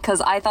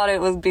because I thought it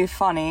would be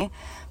funny.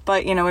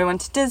 But, we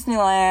went to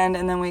Disneyland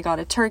and then we got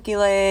a turkey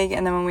leg.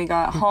 And then when we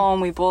got home,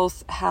 we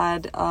both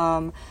had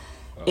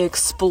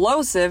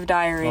explosive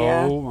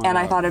diarrhea. And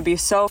I thought it'd be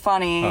so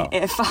funny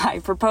if I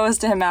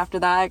proposed to him after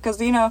that. Because,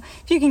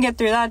 if you can get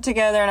through that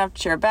together and have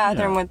to share a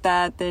bathroom with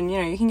that, then,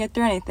 you can get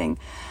through anything.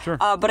 Sure.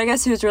 But I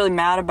guess he was really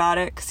mad about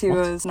it because he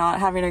was not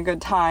having a good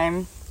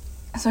time.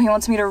 So he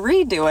wants me to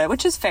redo it,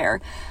 which is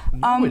fair.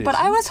 But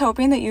I was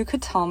hoping that you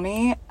could tell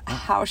me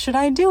how should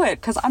I do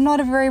it? Because I'm not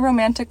a very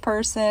romantic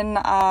person.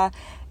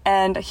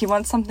 and he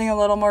wants something a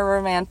little more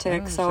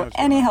romantic. So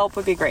any help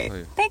would be great.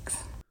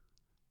 Thanks.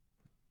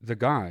 The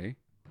guy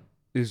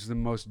is the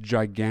most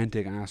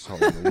gigantic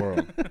asshole in the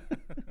world.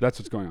 That's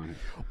what's going on here.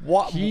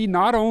 What? He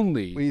not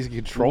only He's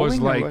controlling was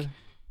like, what?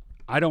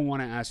 I don't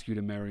want to ask you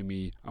to marry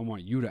me. I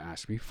want you to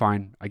ask me.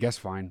 Fine. I guess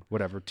fine.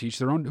 Whatever. Teach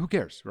their own. Who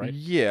cares, right?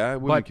 Yeah,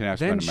 women But can ask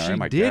then men to marry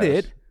him, I she did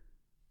guess. it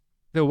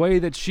the way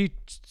that she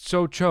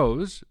so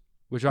chose,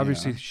 which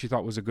obviously she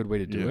thought was a good way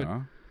to do it,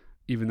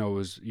 even though it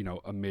was,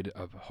 amid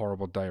a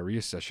horrible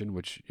diarrhea session,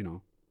 which,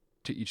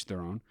 to each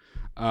their own.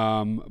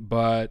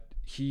 But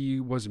he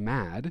was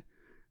mad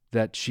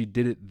that she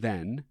did it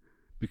then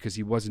because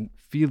he wasn't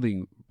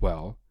feeling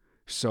well.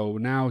 So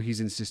now he's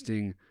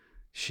insisting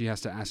she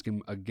has to ask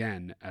him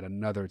again at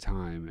another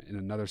time in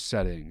another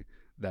setting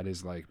that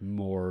is like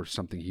more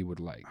something he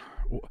would like.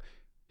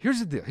 Here's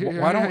the deal.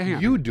 Why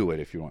don't you do it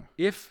if you want?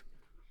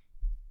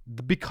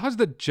 Because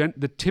the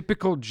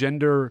typical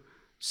gender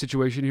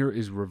situation here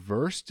is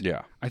reversed.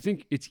 Yeah. I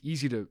think it's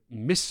easy to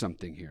miss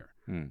something here.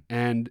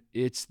 And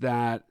it's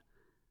that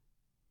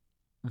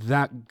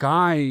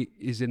guy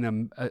is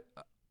in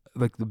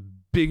like the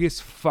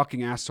biggest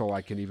fucking asshole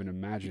I can even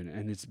imagine,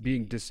 and it's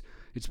being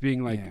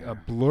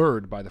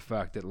blurred by the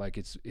fact that like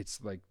it's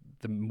like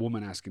the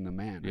woman asking the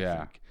man.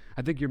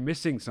 I think you're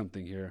missing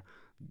something here.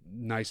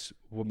 Nice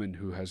woman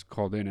who has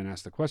called in and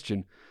asked the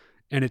question,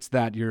 and it's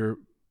that your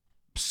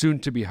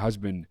soon-to-be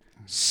husband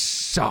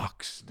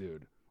sucks,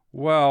 dude.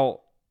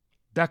 Well,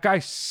 that guy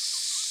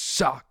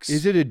sucks.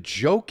 Is it a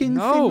joking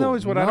thing though?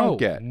 Is what I don't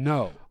get.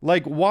 No.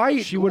 Like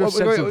why she would have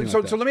said something like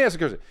that. So let me ask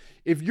you a question.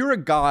 If you're a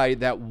guy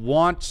that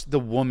wants the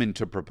woman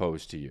to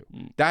propose to you,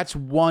 that's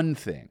one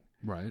thing.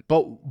 Right.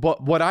 But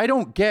what I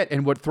don't get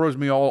and what throws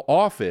me all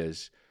off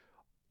is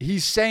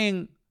he's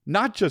saying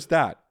not just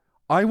that.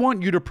 I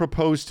want you to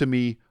propose to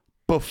me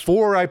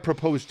before I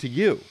propose to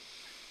you.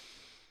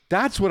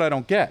 That's what I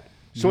don't get.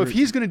 So if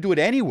he's going to do it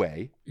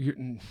anyway,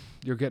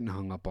 you're getting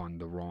hung up on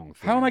the wrong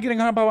thing. How am I getting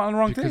hung up on the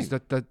wrong thing?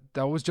 Because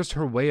that was just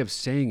her way of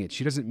saying it.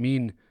 She doesn't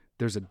mean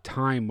there's a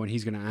time when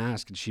he's going to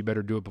ask and she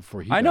better do it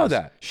before he does. I know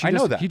that. I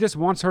know that. He just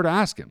wants her to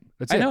ask him.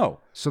 That's it. I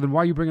know. So then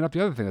why are you bringing up the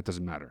other thing that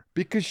doesn't matter?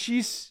 Because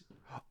she's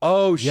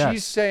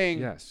saying,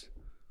 yes.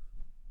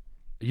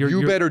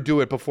 You better do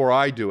it before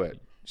I do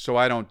it so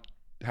I don't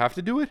have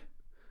to do it?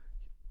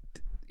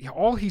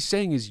 All he's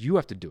saying is you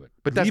have to do it.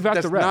 But that's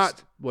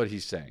not what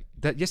he's saying.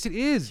 Yes, it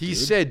is. He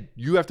said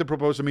you have to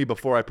propose to me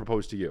before I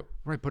propose to you.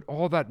 Right, but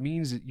all that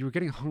means that you're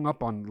getting hung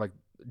up on like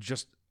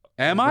just.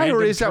 Am I,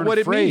 or is that what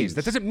it means?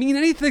 That doesn't mean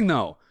anything,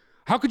 though.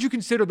 How could you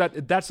consider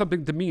that that's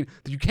something to mean?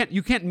 That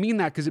you can't mean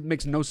that because it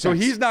makes no sense. So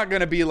he's not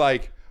going to be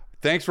like,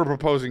 "Thanks for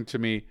proposing to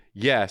me."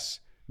 Yes.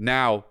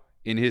 Now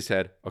in his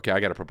head, okay, I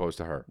got to propose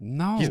to her.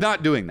 No, he's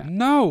not doing that.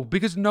 No,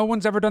 because no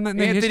one's ever done that in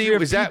the history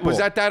of people. Was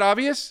that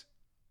obvious?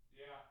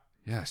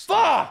 Yes.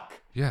 Fuck.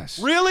 Yes.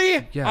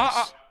 Really?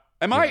 Yes.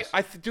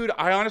 Dude,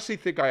 I honestly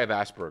think I have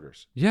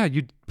Asperger's. Yeah,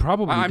 you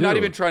probably I'm not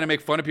even trying to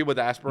make fun of people with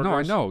Asperger's. No,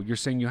 I know. You're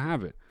saying you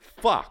have it.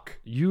 Fuck.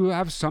 You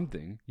have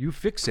something. You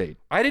fixate.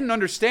 I didn't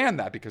understand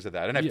that because of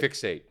that, and I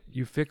fixate.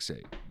 You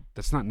fixate.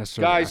 That's not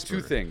necessarily Guys, Asperger's.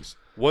 2 things.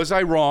 Was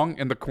I wrong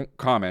in the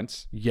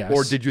comments? Yes.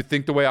 Or did you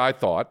think the way I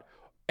thought?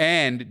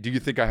 And do you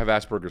think I have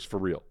Asperger's for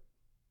real?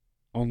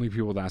 Only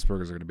people with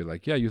Asperger's are going to be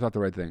like, yeah, you thought the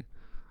right thing.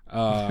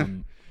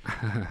 Okay.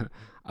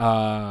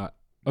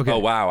 Oh,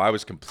 wow. I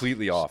was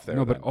completely off there.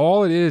 No, but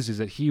all it is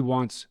that he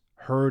wants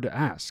her to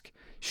ask.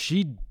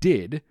 She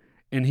did,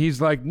 and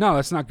he's like, no,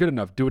 that's not good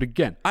enough. Do it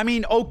again. I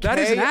mean, okay. That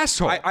is an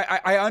asshole.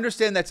 I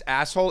understand that's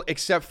asshole,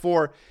 except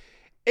for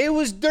it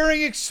was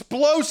during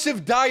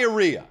explosive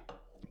diarrhea.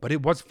 But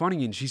it was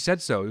funny, and she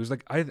said so. It was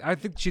like, I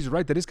think she's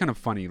right. That is kind of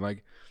funny.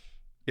 Like,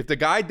 if the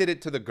guy did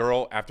it to the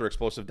girl after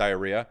explosive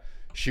diarrhea,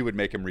 she would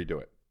make him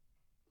redo it.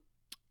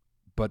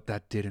 But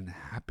that didn't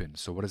happen.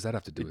 So what does that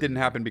have to do with it? It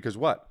didn't happen because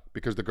what?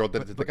 Because the girl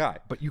did it to the guy.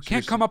 But you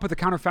can't come up with a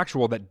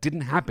counterfactual that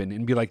didn't happen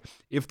and be like,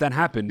 if that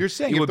happened, you're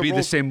saying it would be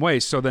the same way.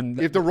 So then...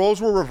 If the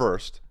roles were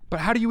reversed... But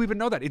how do you even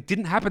know that? It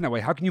didn't happen that way.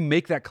 How can you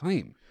make that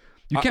claim?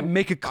 You can't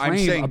make a claim I'm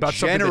saying about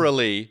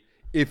generally,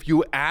 if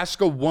you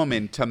ask a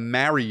woman to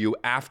marry you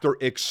after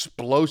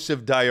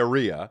explosive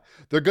diarrhea,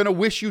 they're going to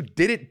wish you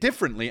did it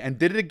differently and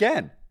did it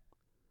again.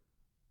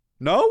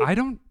 No? I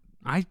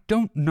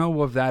don't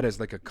know of that as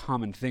like a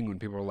common thing when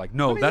people are like,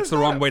 no, that's the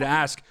wrong way to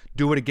ask.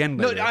 Do it again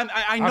later. No,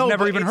 I know. I've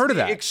never even heard of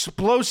that.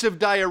 Explosive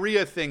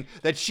diarrhea thing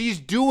that she's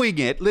doing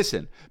it,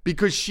 listen,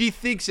 because she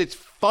thinks it's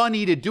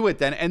funny to do it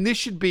then. And this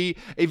should be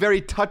a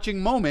very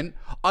touching moment,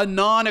 a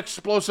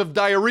non-explosive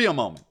diarrhea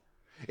moment.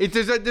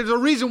 There's a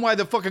reason why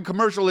the fucking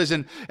commercial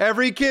isn't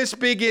every kiss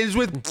begins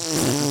with...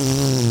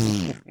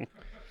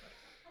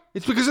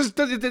 It's because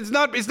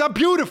it's not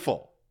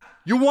beautiful.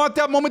 You want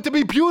that moment to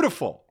be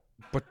beautiful.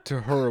 But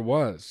to her it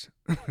was.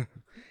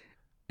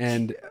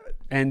 and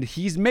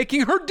he's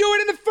making her do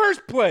it in the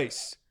first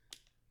place.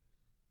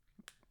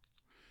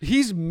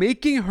 He's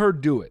making her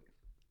do it.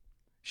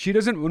 She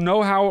doesn't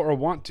know how or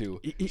want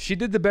to. She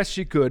did the best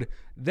she could.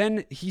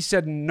 Then he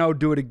said, no,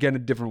 do it again a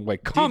different way.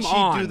 Come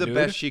on, Did she do the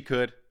best she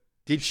could?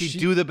 Did she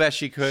do the best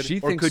she could? She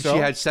or thinks could so. she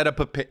have set up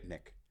a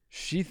picnic?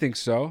 She thinks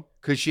so.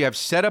 Could she have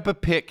set up a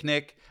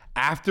picnic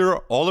after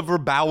all of her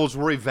bowels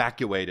were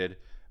evacuated,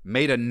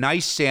 made a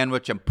nice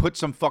sandwich and put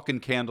some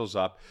fucking candles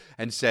up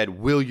and said,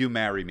 "Will you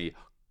marry me?"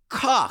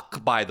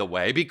 Cock, by the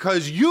way,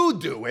 because you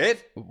do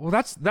it. Well,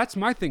 that's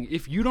my thing.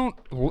 If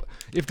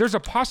there's a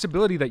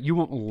possibility that you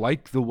won't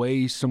like the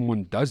way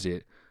someone does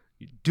it,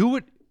 do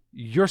it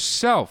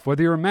yourself,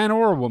 whether you're a man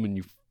or a woman,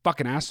 you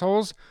fucking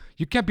assholes.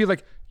 You can't be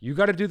like, you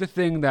got to do the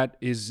thing that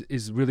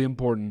is really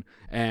important,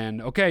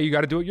 and okay, you got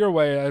to do it your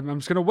way. I'm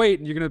just gonna wait,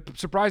 and you're gonna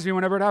surprise me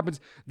whenever it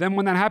happens. Then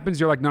when that happens,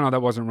 you're like, no, that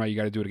wasn't right. You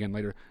got to do it again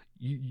later.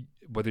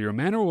 Whether you're a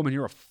man or a woman,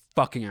 you're a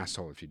fucking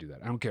asshole if you do that.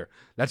 I don't care.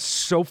 That's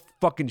so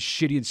fucking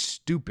shitty and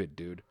stupid,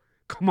 dude.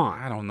 Come on.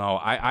 I don't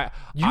know.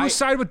 You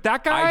side with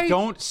that guy? I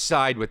don't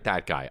side with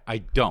that guy. I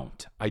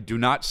don't. I do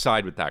not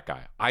side with that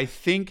guy. I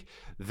think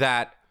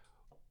that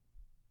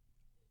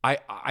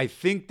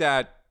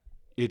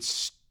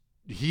it's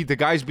the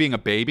guy's being a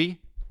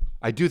baby.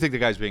 I do think the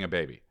guy's being a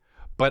baby.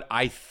 But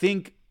I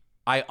think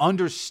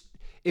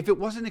if it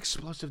wasn't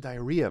explosive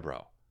diarrhea,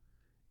 bro.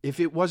 If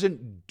it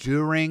wasn't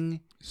during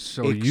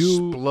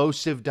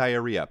explosive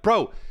diarrhea.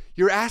 Bro,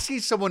 you're asking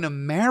someone to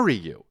marry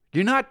you.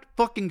 You're not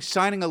fucking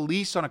signing a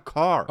lease on a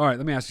car. All right,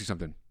 let me ask you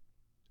something.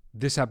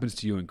 This happens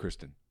to you and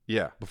Kristen.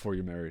 Yeah. Before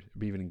you're married,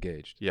 even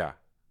engaged. Yeah.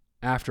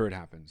 After it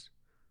happens,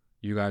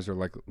 you guys are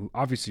like,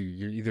 obviously,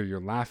 you're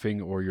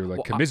laughing or you're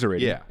like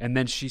commiserating. Yeah. And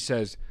then she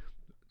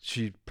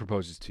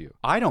proposes to you.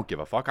 I don't give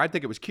a fuck. I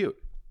think it was cute.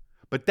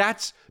 But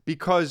that's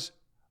because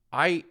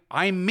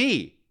I'm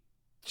me.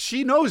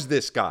 She knows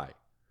this guy.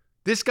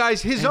 This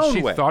guy's his own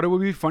way. She thought it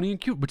would be funny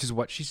and cute, which is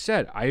what she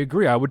said. I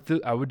agree. I would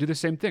do the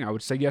same thing. I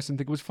would say yes and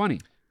think it was funny.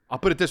 I'll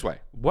put it this way.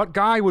 What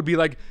guy would be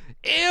like,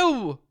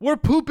 ew, we're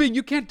pooping.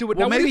 You can't do it.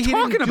 Well, now, maybe what are you he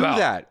talking didn't about?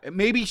 do that.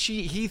 Maybe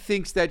he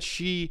thinks that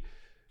she,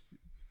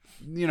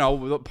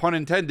 pun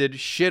intended,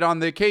 shit on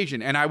the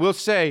occasion. And I will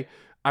say,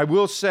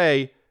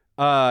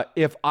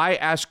 if I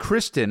asked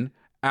Kristen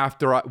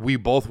after we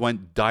both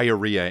went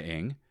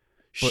diarrhea-ing,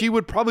 she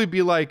would probably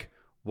be like,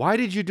 why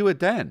did you do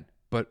it then?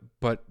 But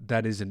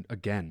that isn't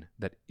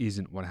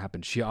what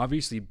happened. She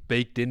obviously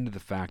baked into the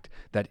fact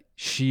that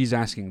she's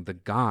asking the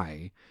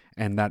guy,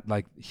 and that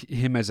like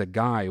him as a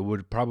guy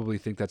would probably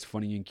think that's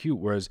funny and cute.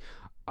 Whereas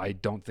I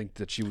don't think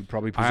that she would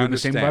probably presume the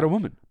same about a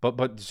woman.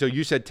 But so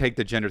you said take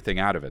the gender thing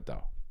out of it,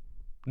 though.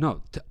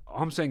 No,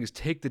 all I'm saying is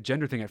take the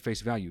gender thing at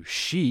face value.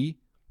 She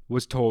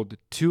was told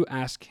to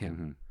ask him.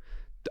 Mm-hmm.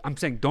 I'm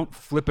saying don't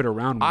flip it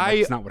around when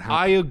that's not what happened.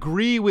 I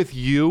agree with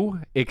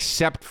you,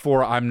 except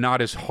for I'm not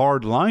as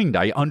hard-lined.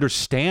 I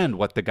understand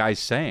what the guy's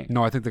saying.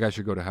 No, I think the guy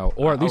should go to hell,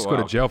 or at least go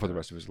to jail for the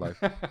rest of his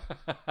life.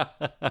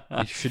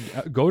 He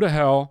should go to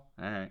hell,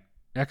 all right.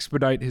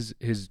 Expedite his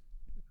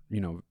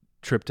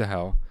trip to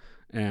hell,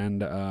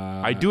 and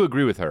I do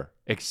agree with her,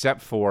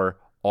 except for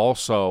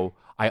also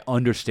I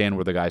understand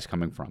where the guy's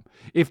coming from.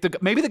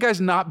 Maybe the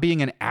guy's not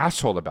being an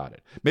asshole about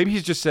it. Maybe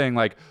he's just saying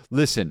like,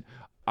 listen.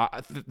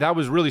 That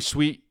was really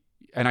sweet,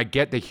 and I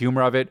get the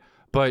humor of it,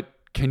 but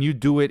can you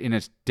do it in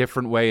a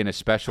different way, in a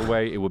special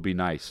way? It would be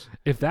nice.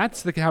 If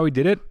that's how he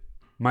did it,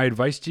 my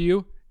advice to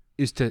you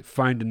is to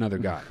find another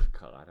guy.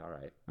 God, all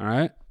right. All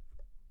right?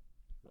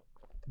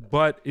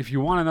 But if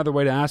you want another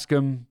way to ask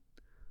him...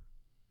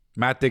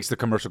 Matt thinks the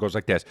commercial goes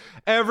like this.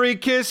 Every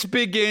kiss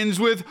begins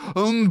with...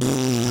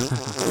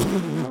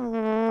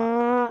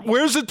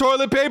 Where's the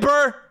toilet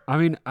paper? I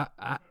mean,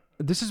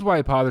 this is why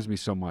it bothers me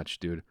so much,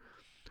 dude.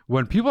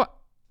 When people...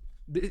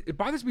 It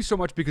bothers me so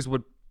much because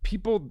when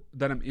people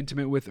that I'm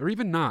intimate with, or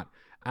even not,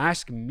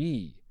 ask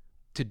me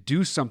to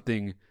do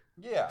something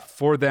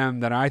for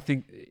them that I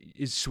think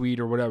is sweet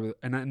or whatever,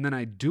 and then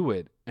I do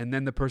it, and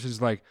then the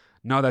person's like,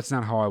 no, that's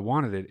not how I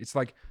wanted it. It's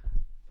like,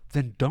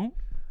 then don't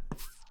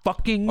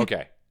fucking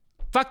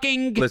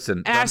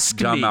listen, ask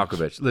John me.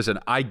 Malkovich. Listen,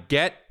 I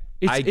get...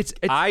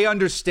 I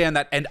understand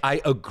that, and I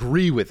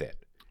agree with it.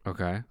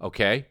 Okay?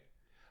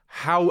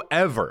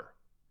 However...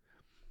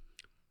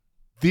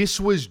 This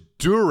was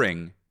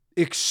during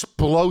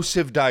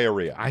explosive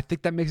diarrhea. I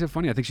think that makes it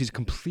funny. I think she's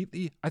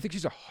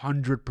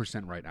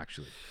 100% right,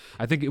 actually.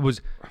 I think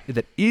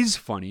that is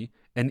funny,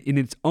 and in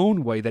its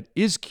own way, that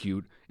is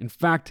cute. In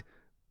fact,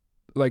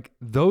 like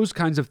those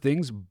kinds of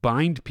things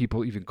bind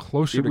people even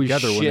closer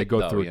together when they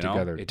go through it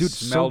together. It dude,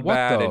 smelled so what,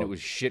 bad, though? and it was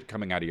shit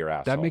coming out of your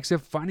asshole. That makes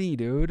it funny,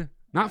 dude.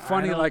 Not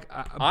funny like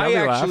a I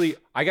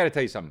got to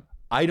tell you something.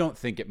 I don't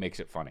think it makes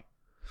it funny.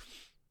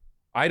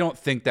 I don't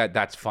think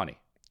that's funny.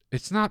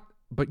 It's not.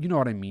 But you know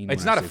what I mean.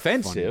 It's not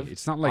offensive. Funny.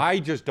 It's not like I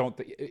just don't.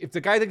 If the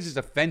guy thinks it's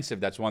offensive,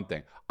 that's one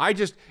thing.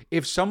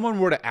 If someone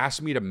were to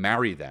ask me to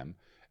marry them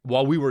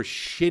while we were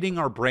shitting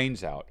our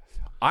brains out,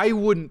 I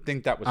wouldn't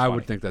think that was funny. I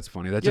would think that's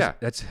funny.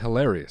 That's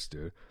hilarious,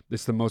 dude.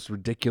 It's the most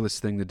ridiculous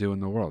thing to do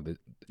in the world.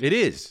 It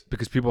is.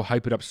 Because people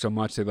hype it up so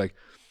much. They like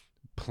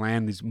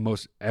plan these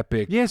most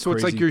epic. Yeah, so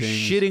it's like you're things.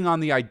 shitting on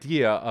the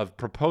idea of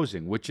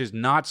proposing, which is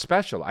not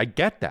special. I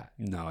get that.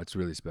 No, it's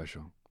really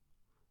special.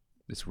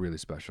 It's really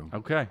special.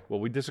 Okay. Well,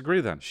 we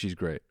disagree then. She's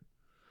great.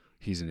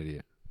 He's an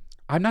idiot.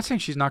 I'm not saying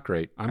she's not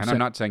great, I'm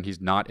not saying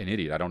he's not an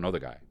idiot. I don't know the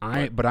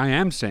guy. But I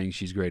am saying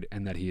she's great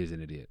and that he is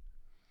an idiot.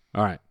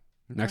 All right.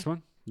 Okay. Next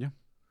one? Yeah.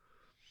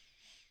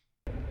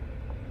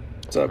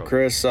 What's up,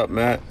 Chris? What's up,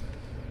 Matt?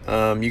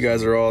 You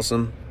guys are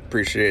awesome.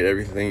 Appreciate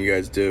everything you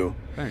guys do.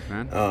 Thanks,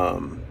 man.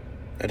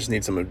 I just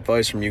need some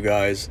advice from you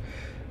guys.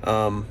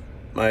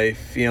 My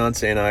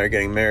fiance and I are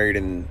getting married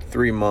in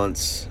 3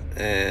 months,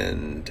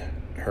 and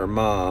her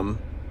mom,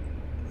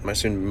 my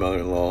soon-to-be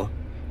mother-in-law,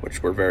 which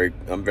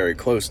I'm very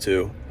close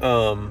to,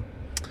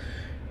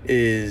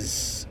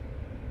 is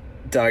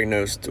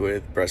diagnosed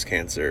with breast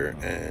cancer,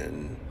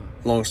 and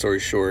long story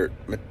short,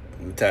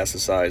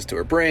 metastasized to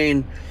her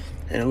brain,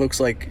 and it looks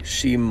like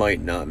she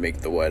might not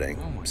make the wedding.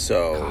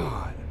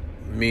 God.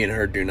 Me and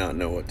her do not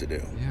know what to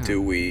do. Yeah.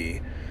 Do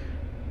we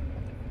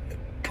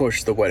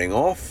push the wedding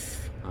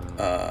off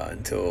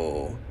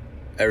until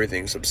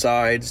everything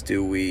subsides?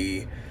 Do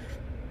we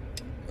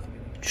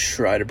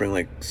try to bring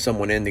like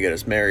someone in to get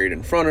us married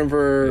in front of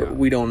her? Yeah.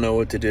 We don't know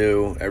what to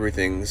do.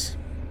 Everything's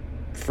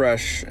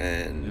fresh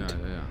and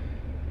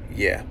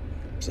yeah.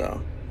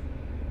 So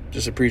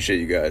just appreciate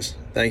you guys.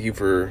 Thank you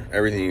for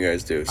everything you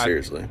guys do.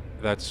 Seriously.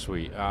 That's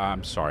sweet.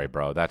 I'm sorry,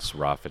 bro. That's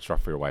rough. It's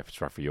rough for your wife. It's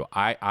rough for you.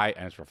 And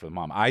it's rough for the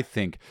mom. I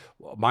think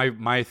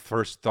my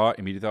first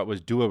immediate thought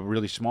was do a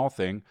really small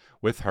thing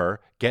with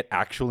her, get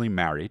actually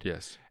married.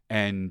 Yes.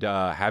 And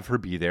have her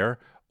be there,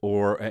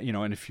 or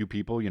and a few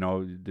people,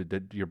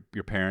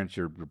 your parents,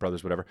 your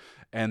brothers, whatever,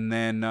 and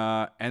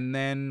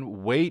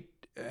then wait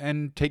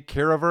and take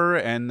care of her,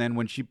 and then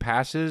when she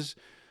passes,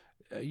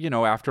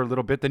 after a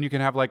little bit, then you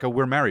can have like a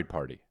we're married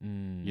party,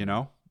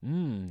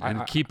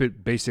 and keep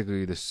it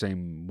basically the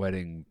same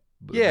wedding.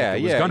 Yeah,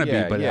 it was gonna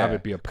be, but have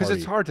it be a party. Because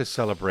it's hard to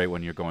celebrate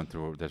when you're going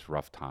through this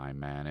rough time,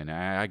 man, and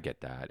I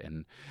get that,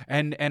 and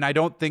I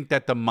don't think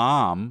that the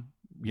mom.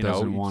 It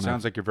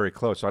sounds like you're very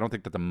close. So I don't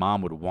think that the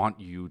mom would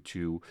want you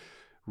to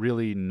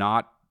really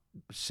not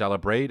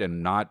celebrate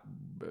and not,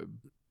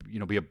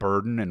 be a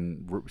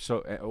burden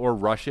or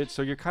rush it.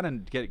 So you're kind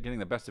of getting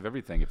the best of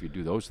everything if you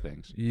do those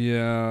things.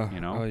 Yeah.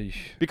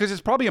 Because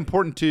it's probably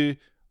important to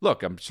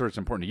look. I'm sure it's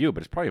important to you,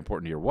 but it's probably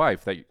important to your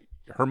wife that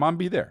her mom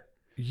be there.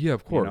 Yeah,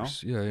 of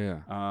course.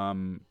 Yeah.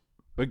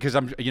 Because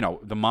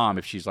the mom,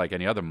 if she's like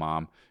any other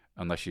mom.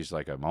 Unless she's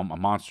like a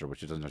monster, which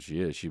she doesn't know she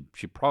is,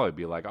 she'd probably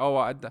be like, "Oh,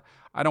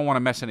 I don't want to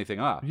mess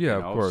anything up." Yeah,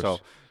 of course. So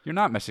you're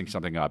not messing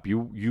something up. You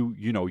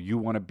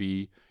want to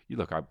be.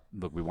 Look,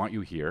 we want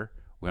you here.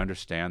 We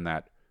understand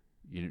that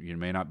you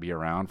may not be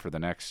around for the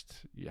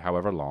next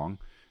however long,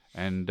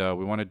 and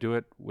we want to do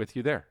it with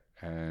you there.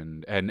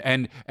 And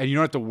you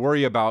don't have to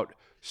worry about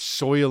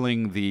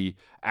soiling the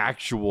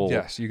actual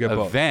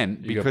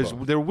event because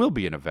there will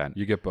be an event.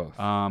 You get both.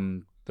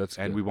 That's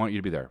good. We want you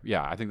to be there.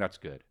 Yeah, I think that's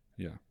good.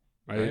 Yeah.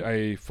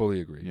 I fully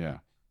agree. Yeah.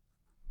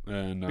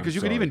 And because you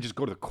could even just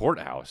go to the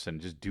courthouse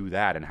and just do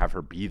that and have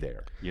her be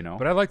there,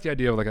 But I like the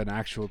idea of like an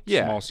actual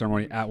small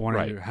ceremony at one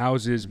of your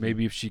houses.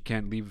 Maybe if she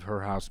can't leave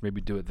her house, maybe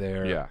do it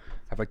there. Yeah.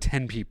 Have like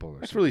 10 people.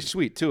 That's really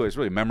sweet too. It's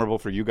really memorable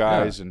for you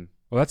guys. Yeah. And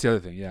well, that's the other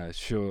thing. Yeah.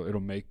 It'll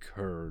make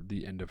her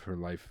the end of her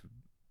life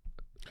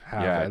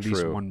have at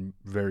least one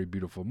very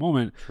beautiful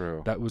moment.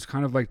 True. That was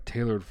kind of like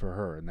tailored for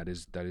her. And that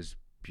is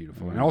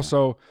beautiful. And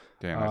also,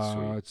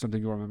 it's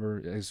something you'll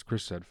remember, as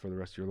Chris said, for the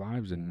rest of your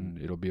lives,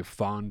 and it'll be a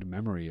fond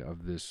memory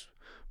of this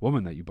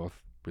woman that you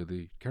both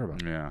really care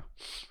about. Yeah,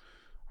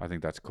 I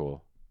think that's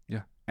cool.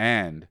 Yeah,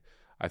 and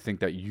I think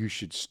that you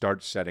should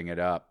start setting it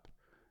up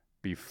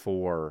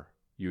before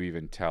you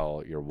even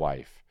tell your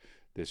wife.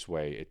 This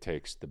way, it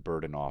takes the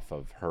burden off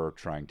of her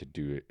trying to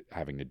do it,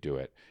 having to do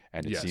it,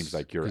 and it seems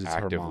like you're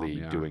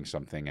actively doing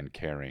something and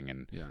caring.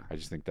 And I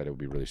just think that it would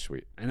be really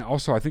sweet. And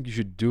also, I think you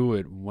should do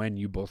it when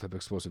you both have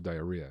explosive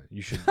diarrhea.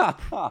 You should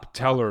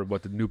tell her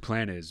what the new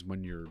plan is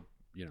when you're,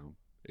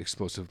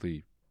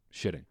 explosively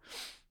shitting.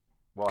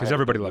 Because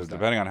everybody loves that.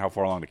 Depending on how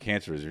far along the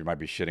cancer is, you might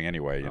be shitting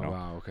anyway. Oh,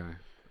 wow. Okay.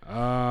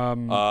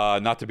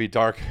 Not to be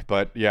dark,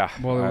 but yeah.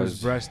 Well, it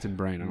was breast and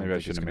brain. Maybe I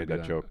shouldn't have made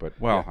that joke, but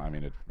I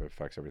mean, it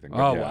affects everything.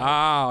 Oh,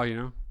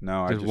 wow,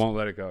 No, I just won't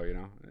let it go,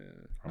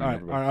 All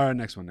right,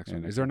 next one.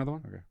 Is there another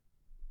one? Okay.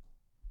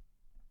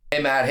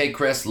 Hey, Matt. Hey,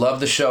 Chris.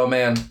 Love the show,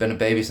 man. Been a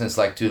baby since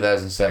like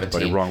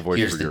 2017. But wrong voice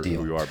Here's for the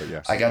deal. Who you are, but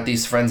yes. I got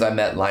these friends I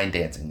met line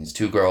dancing. These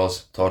 2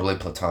 girls, totally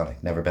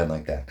platonic. Never been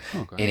like that.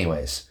 Okay.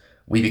 Anyways.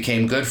 We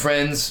became good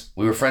friends.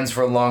 We were friends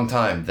for a long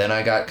time. Then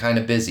I got kind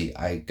of busy.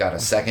 I got a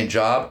second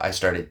job. I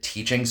started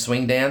teaching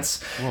swing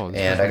dance.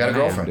 And I got a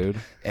girlfriend. Dude.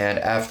 And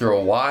after a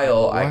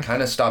while, I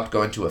kind of stopped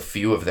going to a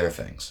few of their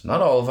things.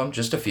 Not all of them,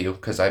 just a few,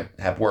 because I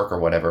have work or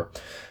whatever.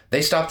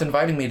 They stopped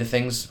inviting me to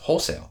things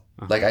wholesale.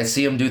 Like, I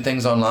see them do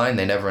things online.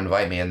 They never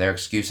invite me. And their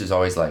excuse is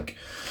always like,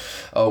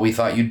 oh, we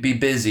thought you'd be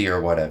busy or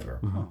whatever.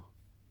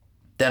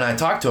 Then I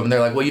talk to them, and they're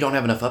like, well, you don't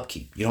have enough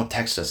upkeep. You don't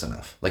text us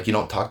enough. Like, you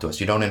don't talk to us.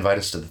 You don't invite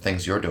us to the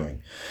things you're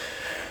doing.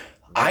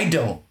 I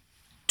don't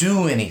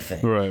do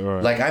anything. Right.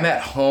 Like, I'm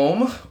at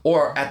home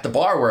or at the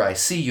bar where I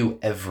see you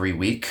every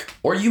week,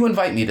 or you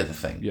invite me to the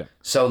thing. Yeah.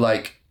 So,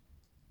 like,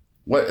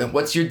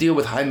 what's your deal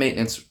with high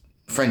maintenance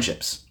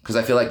friendships, because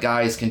I feel like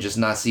guys can just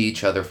not see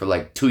each other for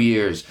like 2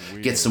 years,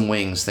 get some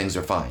wings, things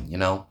are fine, you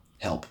know?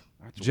 Help.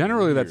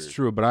 Generally, that's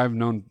true, but I've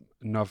known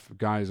enough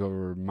guys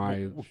over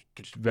my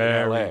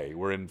LA.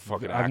 We're in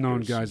fucking I've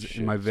known guys shit.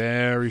 in my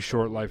very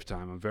short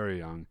lifetime, I'm very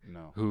young,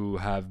 who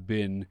have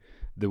been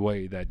the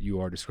way that you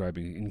are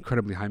describing,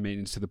 incredibly high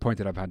maintenance, to the point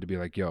that I've had to be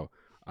like, yo,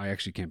 I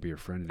actually can't be your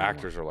friend anymore.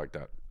 Actors are like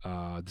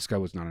that. This guy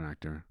was not an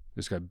actor.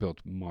 This guy built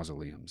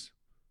mausoleums.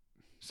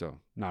 So,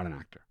 not an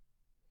actor.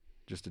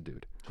 Just a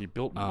dude. He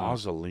built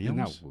mausoleums? Isn't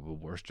that the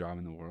worst job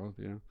in the world,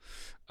 you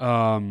know?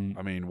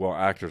 I mean, well,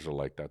 actors are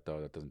like that,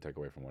 though. That doesn't take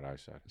away from what I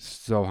said.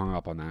 So hung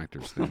up on the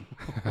actors thing.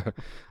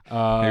 He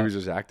was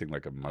just acting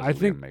like a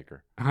mausoleum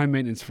maker. High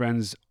maintenance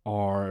friends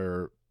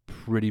are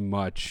pretty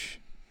much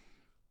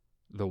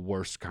the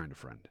worst kind of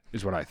friend,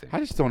 is what I think. I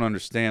just don't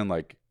understand,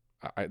 like,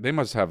 they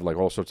must have, like,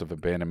 all sorts of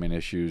abandonment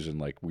issues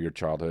and, like, weird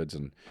childhoods,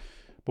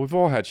 but we've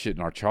all had shit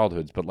in our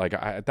childhoods, but, like,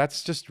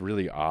 that's just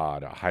really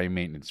odd, a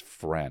high-maintenance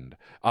friend.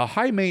 A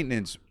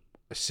high-maintenance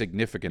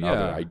significant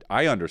other,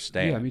 I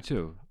understand. Yeah, me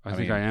too. I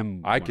think I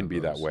am. I can be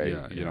that way,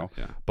 you know?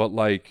 Yeah. But,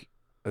 like,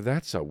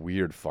 that's a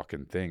weird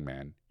fucking thing,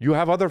 man. You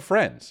have other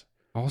friends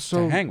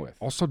to hang with.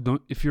 Also,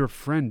 if you're a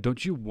friend,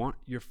 don't you want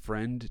your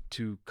friend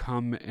to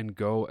come and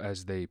go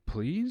as they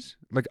please?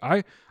 Like,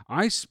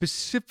 I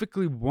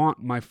specifically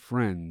want my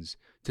friends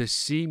to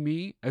see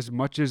me as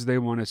much as they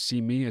want to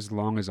see me, as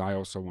long as I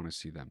also want to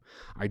see them.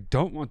 I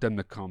don't want them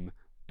to come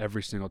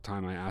every single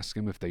time I ask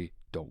them if they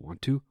don't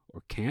want to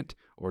or can't,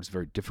 or it's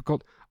very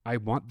difficult. I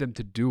want them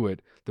to do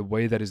it the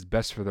way that is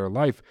best for their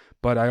life,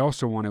 but I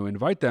also want to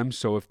invite them,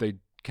 so if they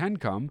can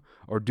come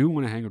or do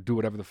want to hang or do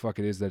whatever the fuck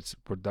it is that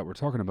we're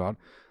talking about,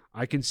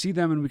 I can see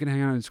them and we can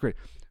hang out and it's great.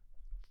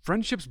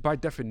 Friendships by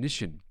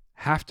definition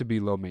have to be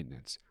low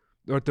maintenance,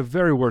 or at the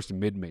very worst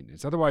mid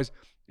maintenance. Otherwise,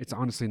 it's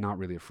honestly not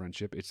really a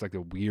friendship. It's like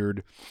a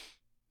weird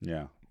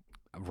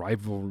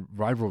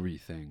rivalry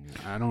thing.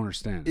 I don't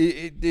understand.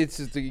 It's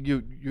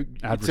adversarial.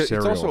 It's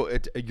also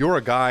you're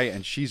a guy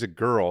and she's a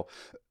girl.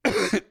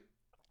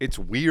 It's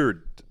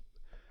weird.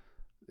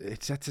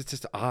 It's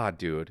just odd,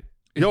 dude.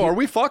 Are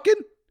we fucking?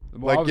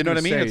 Well, like, you know what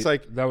I mean? It's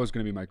like that was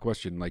going to be my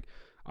question. Like,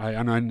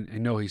 I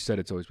know he said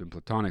it's always been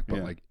platonic,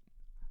 but like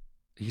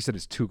he said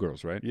it's two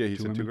girls, right? Yeah, he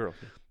said two girls.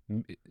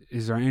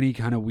 Is there any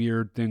kind of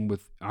weird thing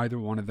with either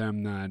one of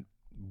them that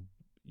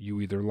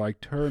you either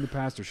liked her in the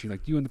past or she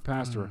liked you in the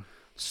past or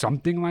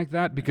something like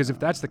that? Because if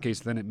that's the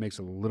case, then it makes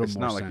a little more sense. It's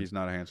not like he's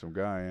not a handsome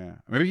guy. Yeah,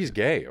 maybe he's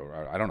gay,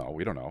 or I don't know.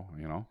 We don't know.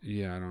 You know.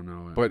 Yeah, I don't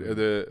know. But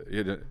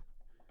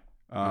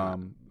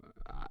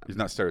he's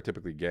not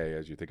stereotypically gay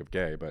as you think of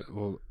gay, but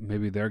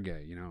maybe they're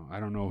gay. You know, I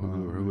don't know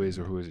who is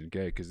or who isn't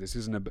gay, because this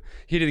isn't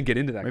he didn't get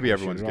into that. Maybe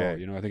everyone's gay.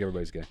 You know, I think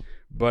everybody's gay.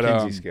 But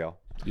Kinsey scale.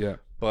 Yeah.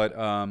 But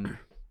I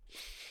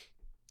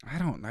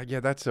don't.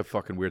 Yeah, that's a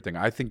fucking weird thing.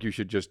 I think you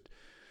should just.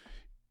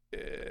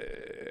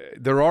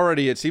 They're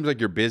already. It seems like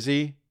you're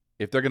busy.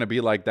 If they're going to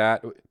be like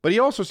that, but he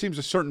also seems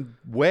a certain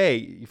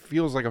way. He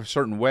feels like a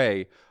certain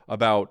way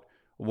about.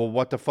 Well,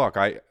 what the fuck?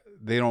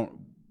 They don't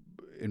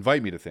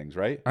invite me to things,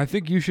 right? I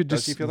think you should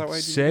just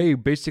say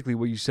basically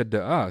what you said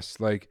to us,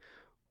 like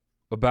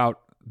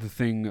about the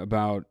thing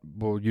about,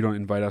 well, you don't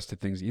invite us to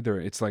things either.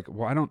 It's like,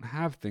 well, I don't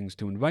have things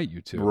to invite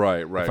you to.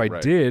 Right. If I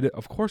did,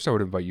 of course I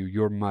would invite you.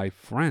 You're my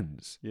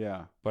friends.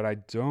 Yeah. But I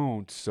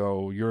don't.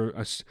 So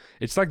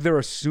it's like they're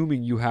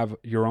assuming you have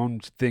your own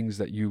things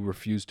that you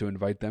refuse to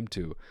invite them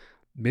to.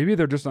 Maybe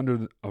they're just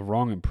under a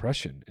wrong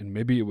impression, and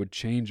maybe it would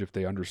change if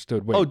they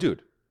understood. Wait. Oh,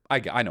 dude,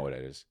 I know what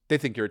it is. They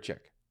think you're a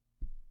chick.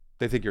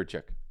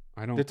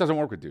 It doesn't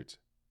work with dudes.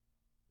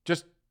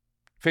 Just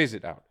phase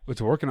it out.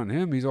 It's working on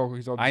him. He's all.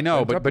 I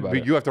know,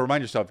 but you have to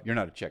remind yourself you're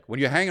not a chick. When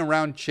you hang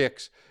around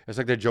chicks, it's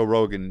like the Joe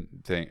Rogan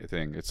thing.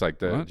 It's like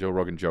the Joe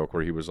Rogan joke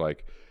where he was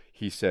like,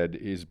 he said,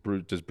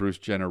 does Bruce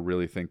Jenner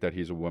really think that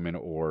he's a woman,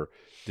 or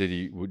did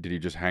he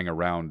just hang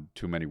around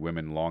too many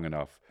women long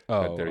enough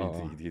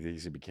that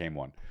he became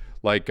one?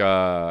 Like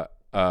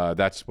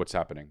that's what's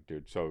happening,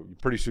 dude. So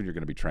pretty soon you're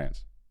going to be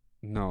trans.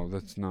 No,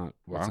 that's not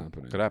what's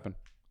happening. Could happen.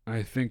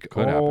 I think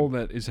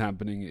that is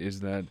happening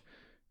is that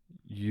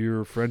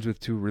you're friends with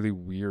two really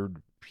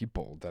weird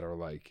people that are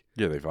like...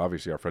 Yeah, they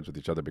obviously are friends with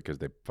each other because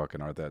they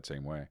fucking are that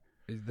same way.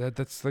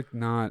 That's like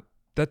not...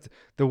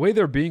 the way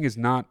they're being is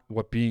not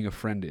what being a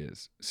friend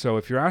is. So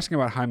if you're asking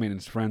about high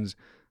maintenance friends,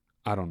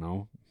 I don't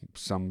know.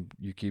 Some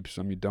you keep,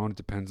 some you don't. It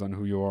depends on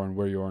who you are and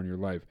where you are in your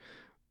life.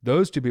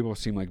 Those two people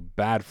seem like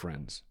bad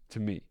friends to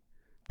me.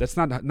 That's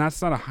not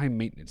a high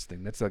maintenance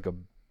thing. That's like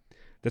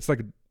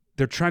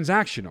they're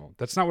transactional.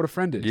 That's not what a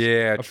friend is.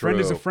 Yeah, a friend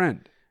is a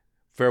friend.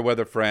 Fair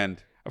weather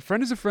friend. A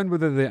friend is a friend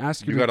whether they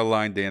ask you got a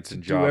line dance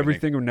and do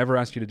everything or never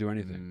ask you to do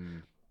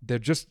anything. They're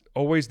just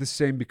always the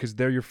same because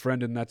they're your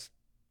friend, and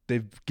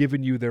they've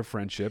given you their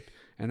friendship,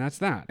 and that's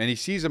that. And he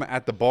sees them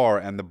at the bar,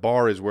 and the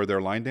bar is where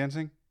they're line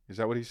dancing? Is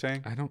that what he's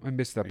saying? I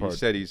missed that part. He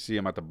said he'd see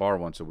him at the bar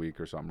once a week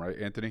or something, right,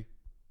 Anthony?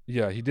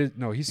 Yeah, he did.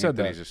 No, he said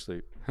Anthony's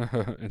asleep.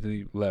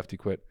 Anthony left. He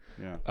quit.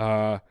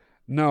 Yeah.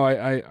 No,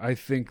 I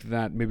think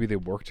that maybe they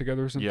work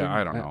together or something. Yeah,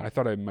 I don't know. I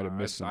thought I might have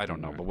missed something. I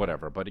don't know, but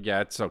whatever. But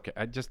yeah, it's okay.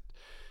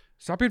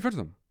 Stop being friends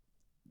with them.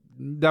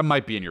 That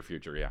might be in your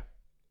future, yeah.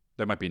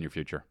 That might be in your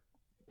future.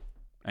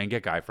 And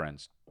get guy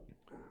friends.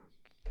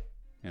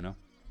 You know?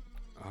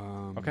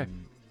 Okay.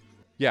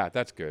 Yeah,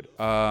 that's good.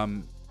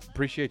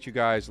 Appreciate you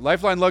guys.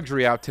 Lifeline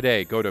Luxury out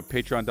today. Go to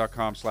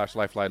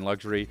patreon.com/Lifeline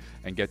Luxury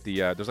and get the,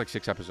 there's like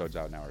 6 episodes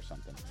out now or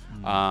something.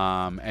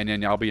 And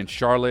then I'll be in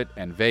Charlotte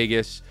and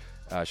Vegas,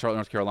 Charlotte,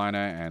 North Carolina,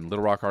 and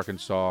Little Rock,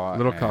 Arkansas.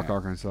 Little Cock,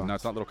 Arkansas. No,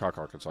 it's not Little Cock,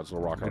 Arkansas. It's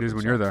Little Rock, Arkansas. It is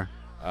when you're there.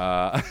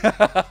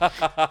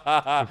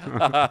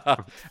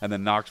 And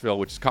then Knoxville,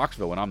 which is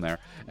Coxville when I'm there,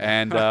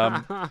 and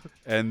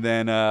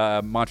then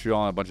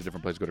Montreal and a bunch of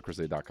different places. Go to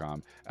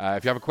chrisley.com.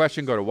 If you have a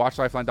question, go to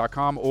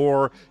watchlifeline.com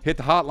or hit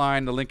the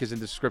hotline. The link is in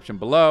the description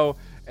below.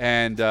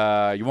 And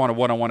you want a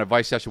one-on-one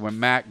advice session with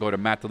Matt, go to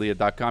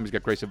mattdalia.com. He's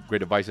got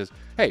great advices.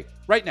 Hey,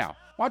 right now,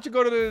 why don't you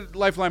go to the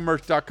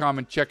lifelinemerch.com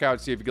and check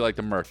out, see if you like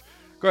the merch.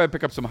 Go ahead and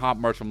pick up some hot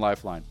merch from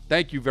Lifeline.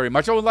 Thank you very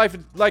much. Oh,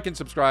 like and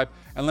subscribe,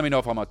 and let me know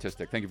if I'm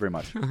autistic. Thank you very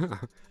much.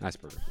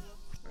 Asperger's.